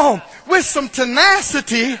 come on, with some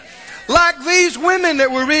tenacity, like these women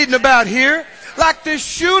that we're reading about here, like this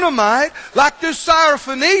Shunammite, like this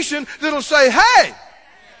Syrophoenician, that'll say, hey,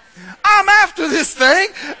 I'm after this thing,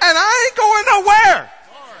 and I ain't going nowhere.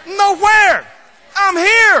 Nowhere. I'm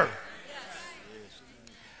here.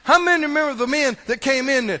 How many remember the men that came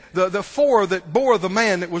in, the four that bore the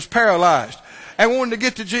man that was paralyzed and wanted to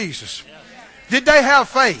get to Jesus? Did they have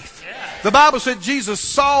faith? The Bible said Jesus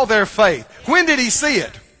saw their faith. When did he see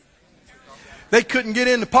it? They couldn't get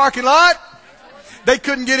in the parking lot. They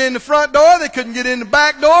couldn't get in the front door. They couldn't get in the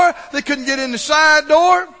back door. They couldn't get in the side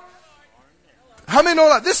door. How many know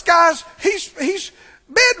that? This guy's, he's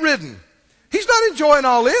bedridden. He's not enjoying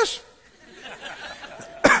all this.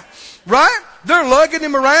 Right? They're lugging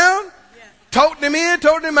him around, toting him in,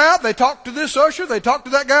 toting him out. They talk to this usher. They talk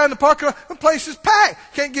to that guy in the parking lot. The place is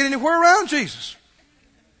packed. Can't get anywhere around Jesus.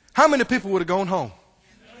 How many people would have gone home?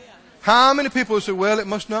 How many people would say, well, it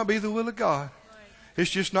must not be the will of God. It's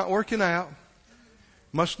just not working out.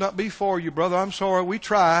 Must not be for you, brother. I'm sorry. We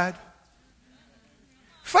tried.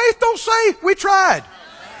 Faith don't say we tried.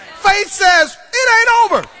 Faith says it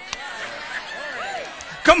ain't over.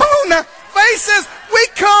 Come on now. Faith says we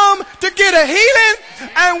come to get a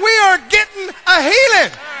healing, and we are getting a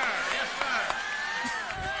healing.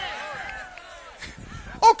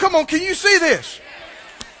 Oh, come on. Can you see this?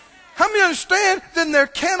 How many understand? Then there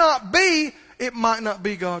cannot be, it might not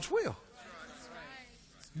be God's will.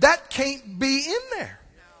 That can't be in there.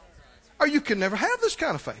 Or you can never have this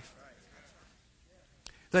kind of faith.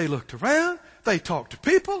 They looked around. They talked to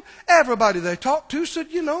people. Everybody they talked to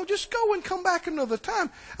said, you know, just go and come back another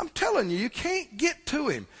time. I'm telling you, you can't get to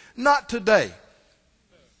him. Not today.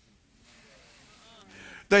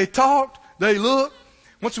 They talked. They looked.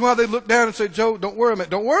 Once in a while they looked down and said, Joe, don't worry, man.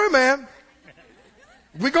 Don't worry, man.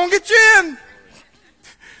 We're going to get you in.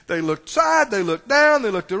 They looked side. They looked down.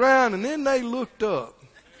 They looked around. And then they looked up.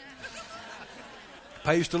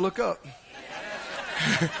 Pays to look up.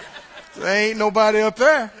 There ain't nobody up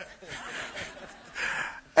there.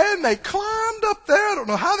 And they climbed up there. I don't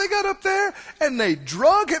know how they got up there. And they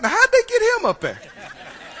drug it. How'd they get him up there?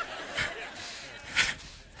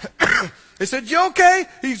 They said, you okay?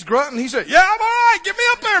 He's grunting. He said, yeah, I'm all right. Get me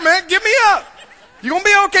up there, man. Get me up. You going to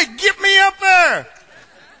be okay? Get me up there.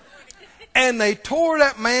 And they tore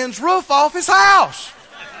that man's roof off his house.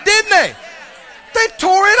 Didn't they? They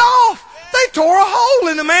tore it off. They tore a hole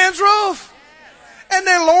in the man's roof. And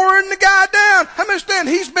they're lowering the guy down. How many understand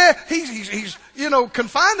he's you know,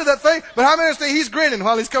 confined to that thing, but how many understand he's grinning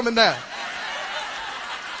while he's coming down?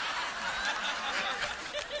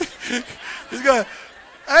 He's going,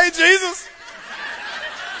 hey, Jesus.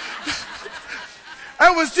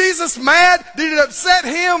 And was Jesus mad? Did it upset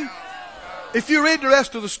him? If you read the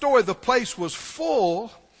rest of the story, the place was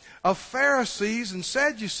full of Pharisees and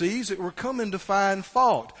Sadducees that were coming to find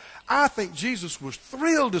fault. I think Jesus was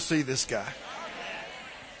thrilled to see this guy.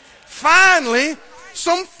 Finally,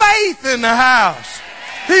 some faith in the house.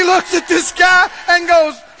 He looks at this guy and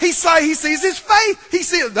goes, he sees his faith. He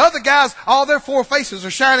sees the other guys, all their four faces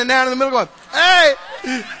are shining down in the middle going, hey,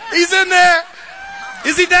 he's in there.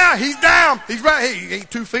 Is he down? He's down. He's right. He ain't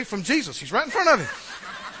 2 feet from Jesus. He's right in front of him.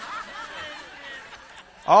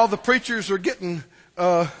 All the preachers are getting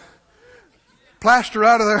plaster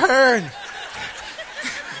out of their hair.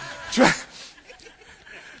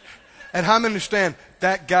 And how many understand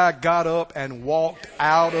that guy got up and walked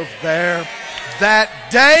out of there that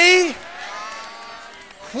day?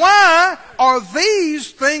 Why are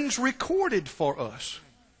these things recorded for us?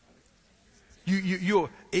 You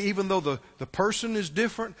even though the person is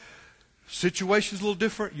different, situation's a little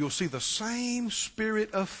different, you'll see the same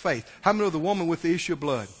spirit of faith. How many know the woman with the issue of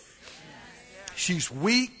blood? She's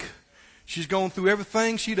weak. She's gone through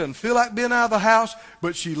everything. She doesn't feel like being out of the house,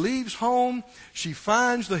 but she leaves home. She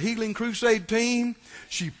finds the Healing Crusade team.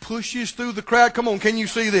 She pushes through the crowd. Come on, can you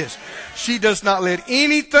see this? She does not let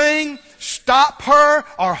anything stop her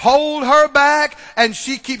or hold her back. And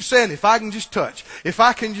she keeps saying, if I can just touch, if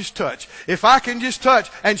I can just touch, if I can just touch.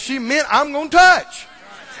 And she meant, I'm going to touch.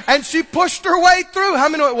 And she pushed her way through. How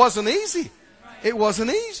many know it wasn't easy? It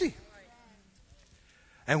wasn't easy.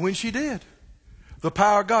 And when she did, the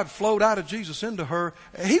power of God flowed out of Jesus into her.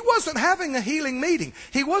 He wasn't having a healing meeting.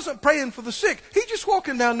 He wasn't praying for the sick. He just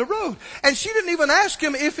walking down the road. And she didn't even ask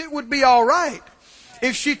him if it would be all right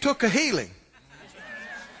if she took a healing.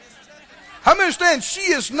 How many understand?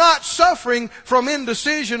 She is not suffering from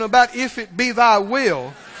indecision about if it be thy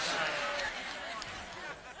will.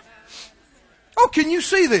 Oh, can you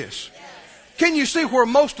see this? Can you see where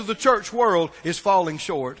most of the church world is falling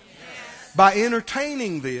short? By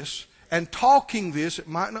entertaining this and talking this, it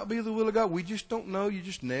might not be the will of God. We just don't know. You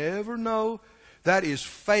just never know. That is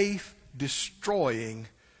faith-destroying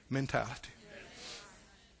mentality.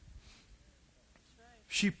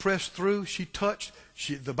 She pressed through. She touched.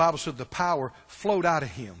 The Bible said the power flowed out of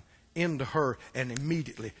him into her, and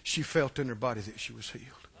immediately she felt in her body that she was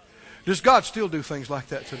healed. Does God still do things like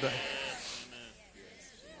that today?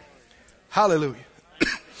 Hallelujah.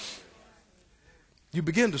 You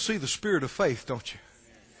begin to see the spirit of faith, don't you?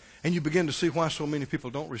 And you begin to see why so many people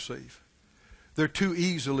don't receive. They're too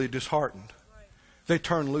easily disheartened. They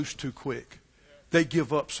turn loose too quick. They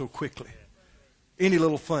give up so quickly. Any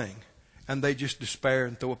little thing. And they just despair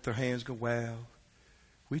and throw up their hands and go, well,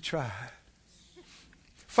 we tried.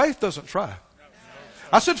 Faith doesn't try.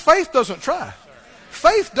 I said faith doesn't try.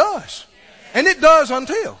 Faith does. And it does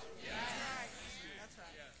until.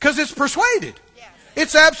 Because it's persuaded.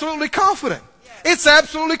 It's absolutely confident. It's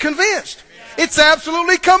absolutely convinced. It's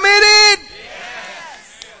absolutely committed.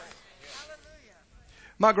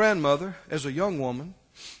 My grandmother, as a young woman,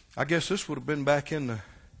 I guess this would have been back in the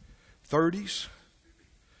 30s.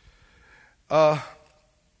 Well,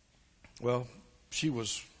 she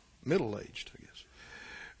was middle-aged, I guess.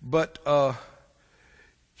 But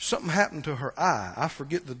something happened to her eye. I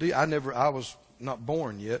forget the deal. I was not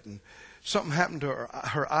born yet, and something happened to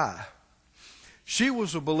her eye. She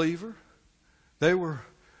was a believer.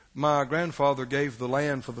 My grandfather gave the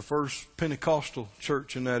land for the first Pentecostal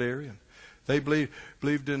church in that area. They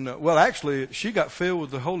believed in, actually, she got filled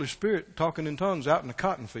with the Holy Spirit talking in tongues out in the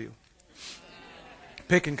cotton field,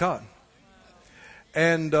 picking cotton.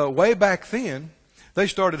 And way back then, they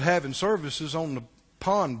started having services on the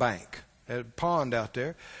pond bank, a pond out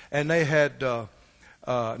there. And they had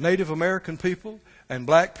Native American people and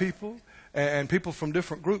black people and people from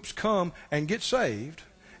different groups come and get saved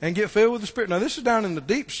and get filled with the Spirit. Now, this is down in the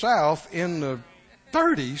deep South in the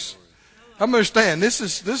 30s. I understand. This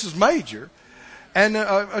is major. And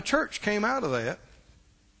a church came out of that.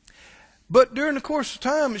 But during the course of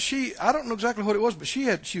time, I don't know exactly what it was, but she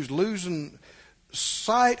was losing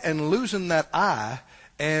sight and losing that eye.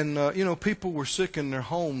 And, people were sick in their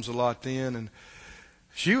homes a lot then. And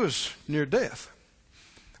she was near death.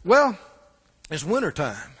 Well, it's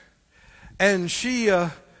wintertime. And she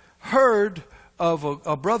heard of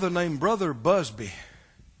a brother named Brother Busby.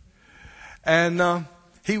 And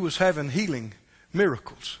he was having healing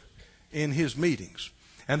miracles in his meetings.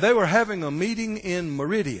 And they were having a meeting in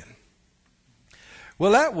Meridian.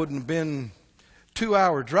 Well, that wouldn't have been a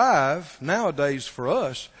 2-hour drive nowadays for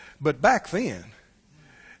us. But back then,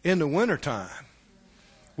 in the wintertime,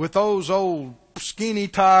 with those old skinny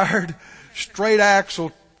tired, straight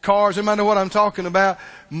axle cars, anybody know what I'm talking about?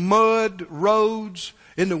 Mud roads.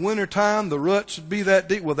 In the wintertime, the ruts would be that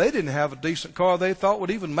deep. Well, they didn't have a decent car they thought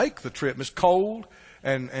would even make the trip. It's cold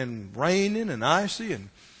and raining and icy.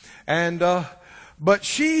 But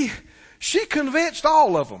she convinced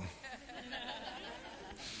all of them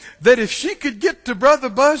that if she could get to Brother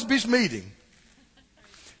Busby's meeting,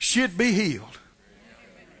 she'd be healed.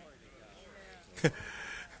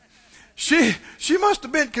 She must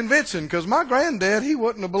have been convincing, because my granddad, he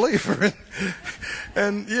wasn't a believer.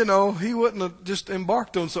 And he wouldn't have just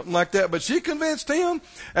embarked on something like that. But she convinced him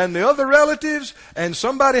and the other relatives, and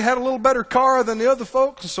somebody had a little better car than the other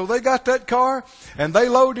folks. And so they got that car and they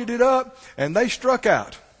loaded it up and they struck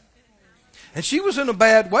out. And she was in a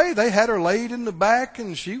bad way. They had her laid in the back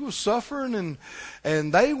and she was suffering,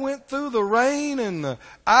 and they went through the rain and the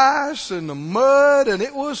ice and the mud, and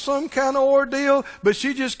it was some kind of ordeal. But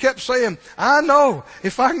she just kept saying, I know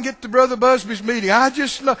if I can get to Brother Busby's meeting, I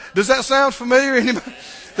just know. Does that sound familiar? Anybody?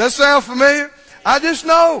 That sound familiar? I just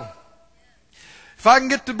know. If I can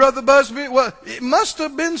get to Brother Busby, well, it must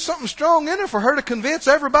have been something strong in her for her to convince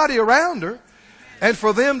everybody around her and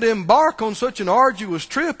for them to embark on such an arduous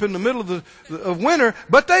trip in the middle of winter,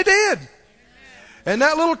 but they did. And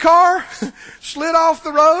that little car slid off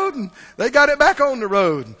the road, and they got it back on the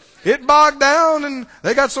road. It bogged down, and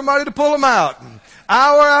they got somebody to pull them out. And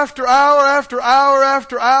hour after hour after hour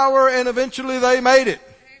after hour, and eventually they made it.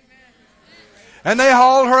 And they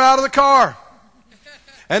hauled her out of the car.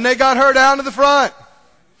 And they got her down to the front.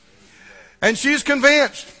 And she's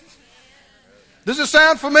convinced. Does it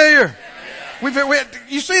sound familiar?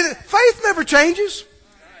 You see, faith never changes.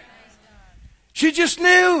 She just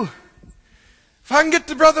knew. If I can get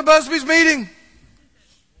to Brother Busby's meeting.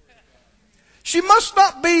 She must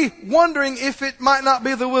not be wondering if it might not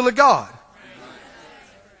be the will of God.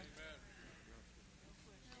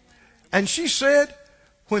 And she said,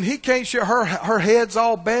 when he came, her head's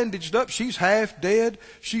all bandaged up. She's half dead.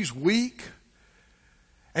 She's weak.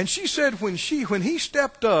 And she said when he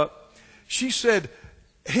stepped up, she said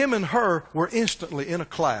him and her were instantly in a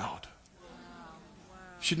cloud.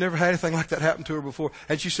 She'd never had anything like that happen to her before.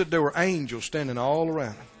 And she said there were angels standing all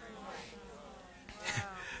around her.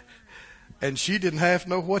 And she didn't half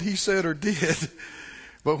know what he said or did.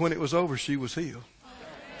 But when it was over, she was healed.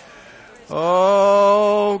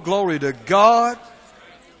 Oh, glory to God.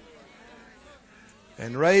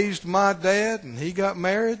 And raised my dad, and he got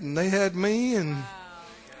married, and they had me, and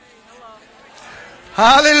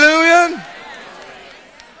hallelujah.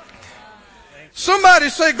 Somebody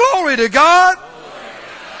say glory to God.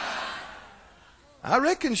 I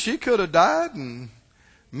reckon she could have died, and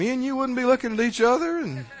me and you wouldn't be looking at each other,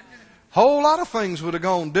 and a whole lot of things would have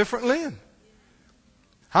gone differently.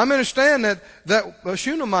 I understand that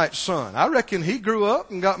Shunammite's son, I reckon he grew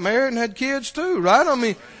up and got married and had kids too, right? I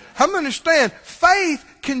mean, I understand faith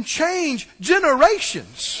can change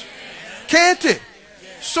generations, can't it?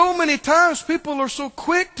 So many times people are so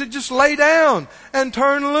quick to just lay down and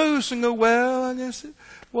turn loose and go, well, I guess it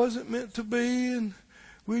wasn't meant to be, and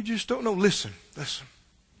we just don't know. Listen.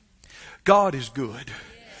 God is good.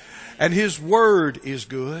 And His Word is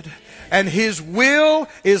good. And His will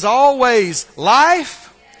is always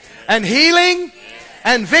life and healing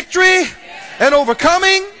and victory and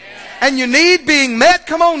overcoming. And you need being met.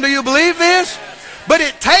 Come on, do you believe this? But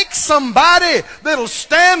it takes somebody that'll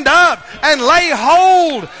stand up and lay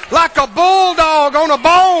hold like a bulldog on a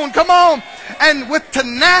bone. Come on. And with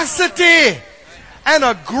tenacity and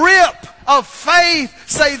a grip of faith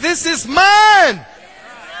say, this is mine.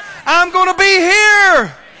 I'm going to be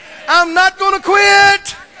here. I'm not going to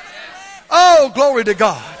quit. Oh, glory to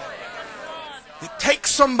God. It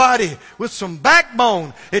takes somebody with some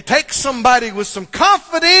backbone. It takes somebody with some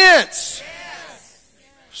confidence.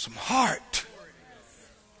 Some heart.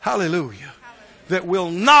 Hallelujah. That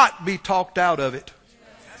will not be talked out of it.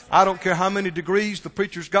 I don't care how many degrees the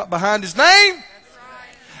preacher's got behind his name.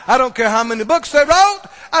 I don't care how many books they wrote.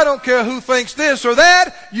 I don't care who thinks this or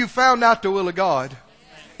that. You found out the will of God.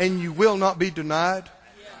 And you will not be denied.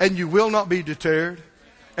 And you will not be deterred.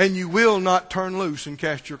 And you will not turn loose and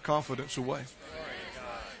cast your confidence away.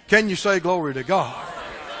 Can you say glory to God?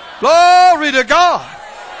 Glory to God.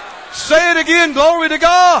 Say it again. Glory to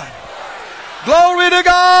God. Glory to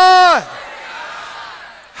God.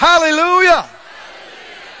 Hallelujah.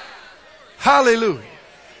 Hallelujah.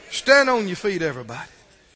 Stand on your feet, everybody.